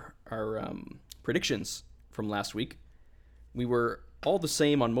our predictions from last week, we were all the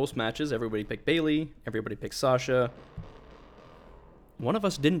same on most matches. Everybody picked Bayley. Everybody picked Sasha. One of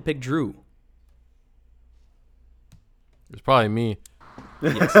us didn't pick Drew. It was probably me.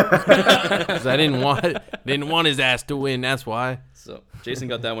 Yes. 'Cause I didn't want his ass to win. That's why. So Jason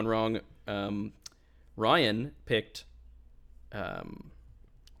got that one wrong. Ryan picked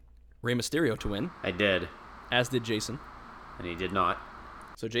Rey Mysterio to win. I did. As did Jason. And he did not.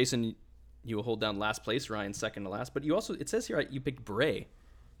 So Jason, you will hold down last place. Ryan second to last. But you also, it says here you picked Bray.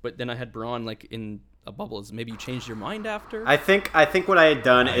 But then I had Braun like in a bubble. Maybe you changed your mind after? I think what I had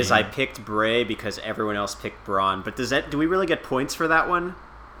done is I picked Bray because everyone else picked Braun. But do we really get points for that one?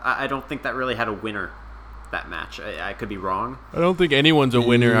 I don't think that really had a winner, that match. I could be wrong. I don't think anyone's a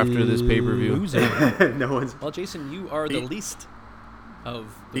winner after this pay-per-view. No one's. Well, Jason, you are the least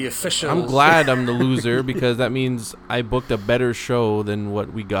of the official. I'm glad I'm the loser, because that means I booked a better show than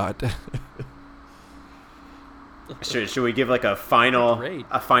what we got. Should we give like a final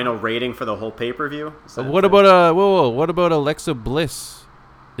rating for the whole pay-per-view? What about Alexa Bliss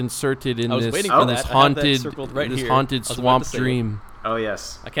inserted in this haunted swamp dream? Oh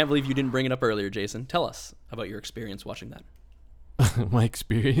yes. I can't believe you didn't bring it up earlier, Jason. Tell us about your experience watching that. My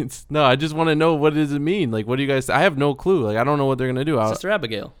experience. No, I just want to know, what does it mean? Like, what do you guys? I have no clue. Like, I don't know what they're gonna do. Sister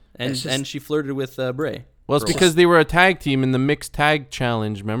Abigail, and she flirted with Bray. Well, it's because they were a tag team in the mixed tag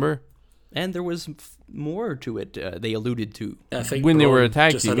challenge. Remember? And there was more to it. They alluded to. I think When they were a Braun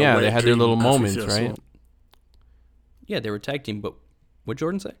tag just team, had a yeah, wet they had their dream little halfway moments, through a right? swamp. Yeah, they were a tag team, but what'd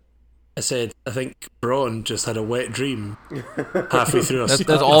Jordan say? I said, I think Braun just had a wet dream halfway through a That's fight.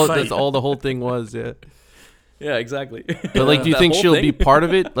 That's all the whole thing was. Yeah. Yeah, exactly. But like, do you think she'll be part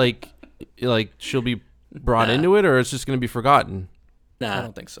of it? Like she'll be brought into it, or it's just gonna be forgotten? Nah. I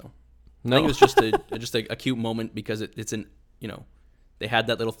don't think so. No. I think it was just a cute moment because it's in, they had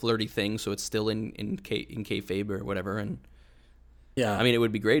that little flirty thing, so it's still in kayfabe or whatever. And Yeah. I mean, it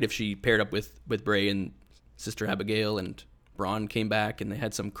would be great if she paired up with Bray and Sister Abigail, and Braun came back and they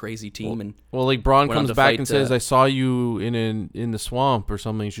had some crazy team. Well, like Braun went on comes to back fight, and says, "I saw you in the swamp or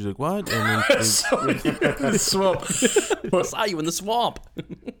something." She's like, "What?" And then Swamp. I saw you in the swamp.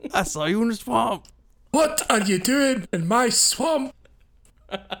 I saw you in the swamp. What are you doing in my swamp?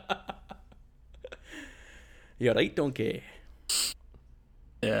 You're right, donkey.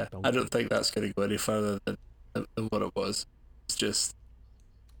 Yeah, I don't think that's going to go any further than what it was. It's just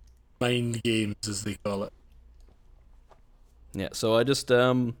mind games, as they call it. Yeah, so I just,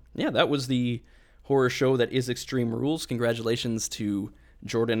 that was the horror show that is Extreme Rules. Congratulations to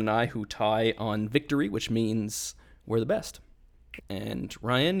Jordan and I, who tie on victory, which means we're the best. And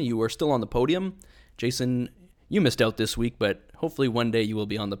Ryan, you are still on the podium. Jason, you missed out this week, but hopefully one day you will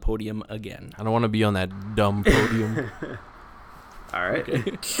be on the podium again. I don't want to be on that dumb podium. All right. Okay.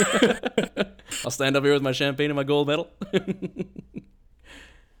 I'll stand up here with my champagne and my gold medal.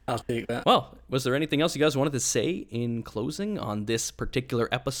 I'll take that. Well, was there anything else you guys wanted to say in closing on this particular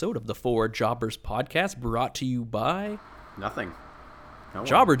episode of the Four Jobbers podcast, brought to you by Nothing. No one.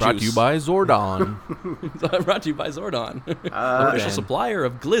 Jobber Brought Juice? to you by Zordon. Brought to you by Zordon, official supplier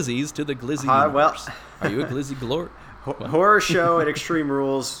of glizzies to the glizzy universe. Are you a glizzy glor? Horror show at Extreme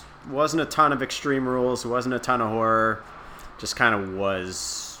Rules. Wasn't a ton of Extreme Rules. Wasn't a ton of horror. Just kind of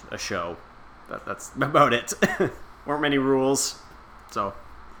was a show. That's about it. Weren't many rules. So,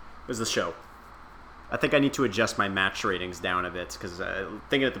 it was the show. I think I need to adjust my match ratings down a bit, because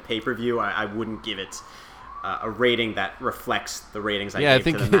thinking of the pay-per-view, I wouldn't give it a rating that reflects the ratings I gave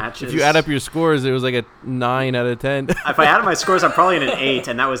to the matches. If you add up your scores, it was like a 9 out of 10. If I added my scores, I'm probably in an 8,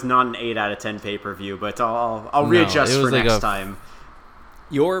 and that was not an 8 out of 10 pay-per-view, but I'll readjust for like next time.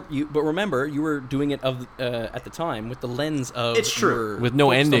 But remember, you were doing it at the time with the lens of It's true. With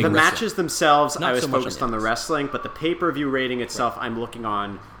no ending. The Wrestling. matches themselves, Not I was so much focused on on the this. wrestling, but the pay-per-view rating itself, I'm looking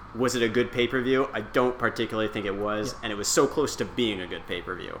on, was it a good pay-per-view? I don't particularly think it was, and it was so close to being a good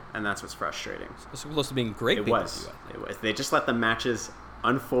pay-per-view, and that's what's frustrating. It's close to being a great It pay-per-view. was. It was. They just let the matches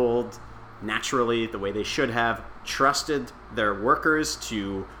unfold naturally the way they should have, trusted their workers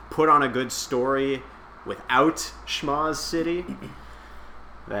to put on a good story without Schmoz City.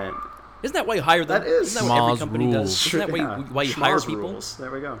 Then Isn't that why you hire them? That is. Isn't that what every Schmoz company rules. does? Isn't that why you hire Schmoz people? rules.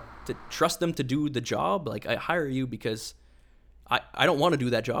 There we go. To trust them to do the job? Like, I hire you because I don't want to do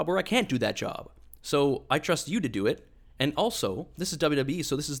that job, or I can't do that job. So I trust you to do it. And also, this is WWE,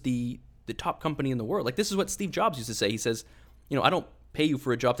 so this is the top company in the world. Like, this is what Steve Jobs used to say. He says, I don't pay you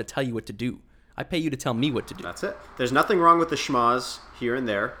for a job to tell you what to do. I pay you to tell me what to do. That's it. There's nothing wrong with the schmoz here and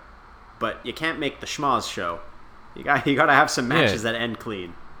there, but you can't make the schmoz show. You got to have some matches that end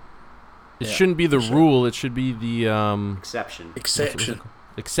clean. It shouldn't be the rule. It should be the Exception.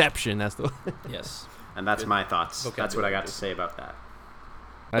 exception. That's the Yes. And that's my thoughts. Okay, That's what I got to say about that.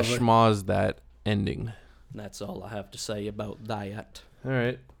 I schmoz that ending. That's all I have to say about that. All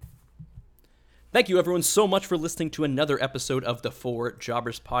right. Thank you, everyone, so much for listening to another episode of the Four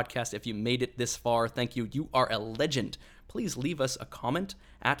Jobbers podcast. If you made it this far, thank you. You are a legend. Please leave us a comment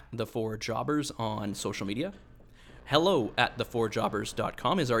at The Four Jobbers on social media.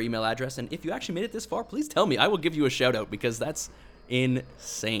 hello@thefourjobbers.com is our email address. And if you actually made it this far, please tell me. I will give you a shout out because that's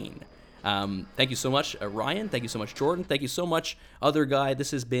insane. Thank you so much, Ryan. Thank you so much, Jordan. Thank you so much, other guy. This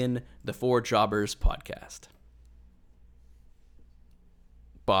has been the Four Jobbers podcast.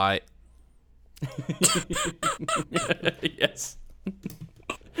 Bye. Yes.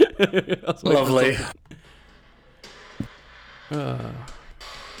 Lovely.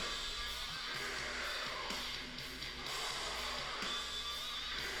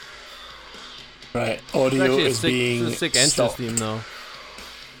 Right, audio Actually, is being it's a sick entrance stopped. theme, though.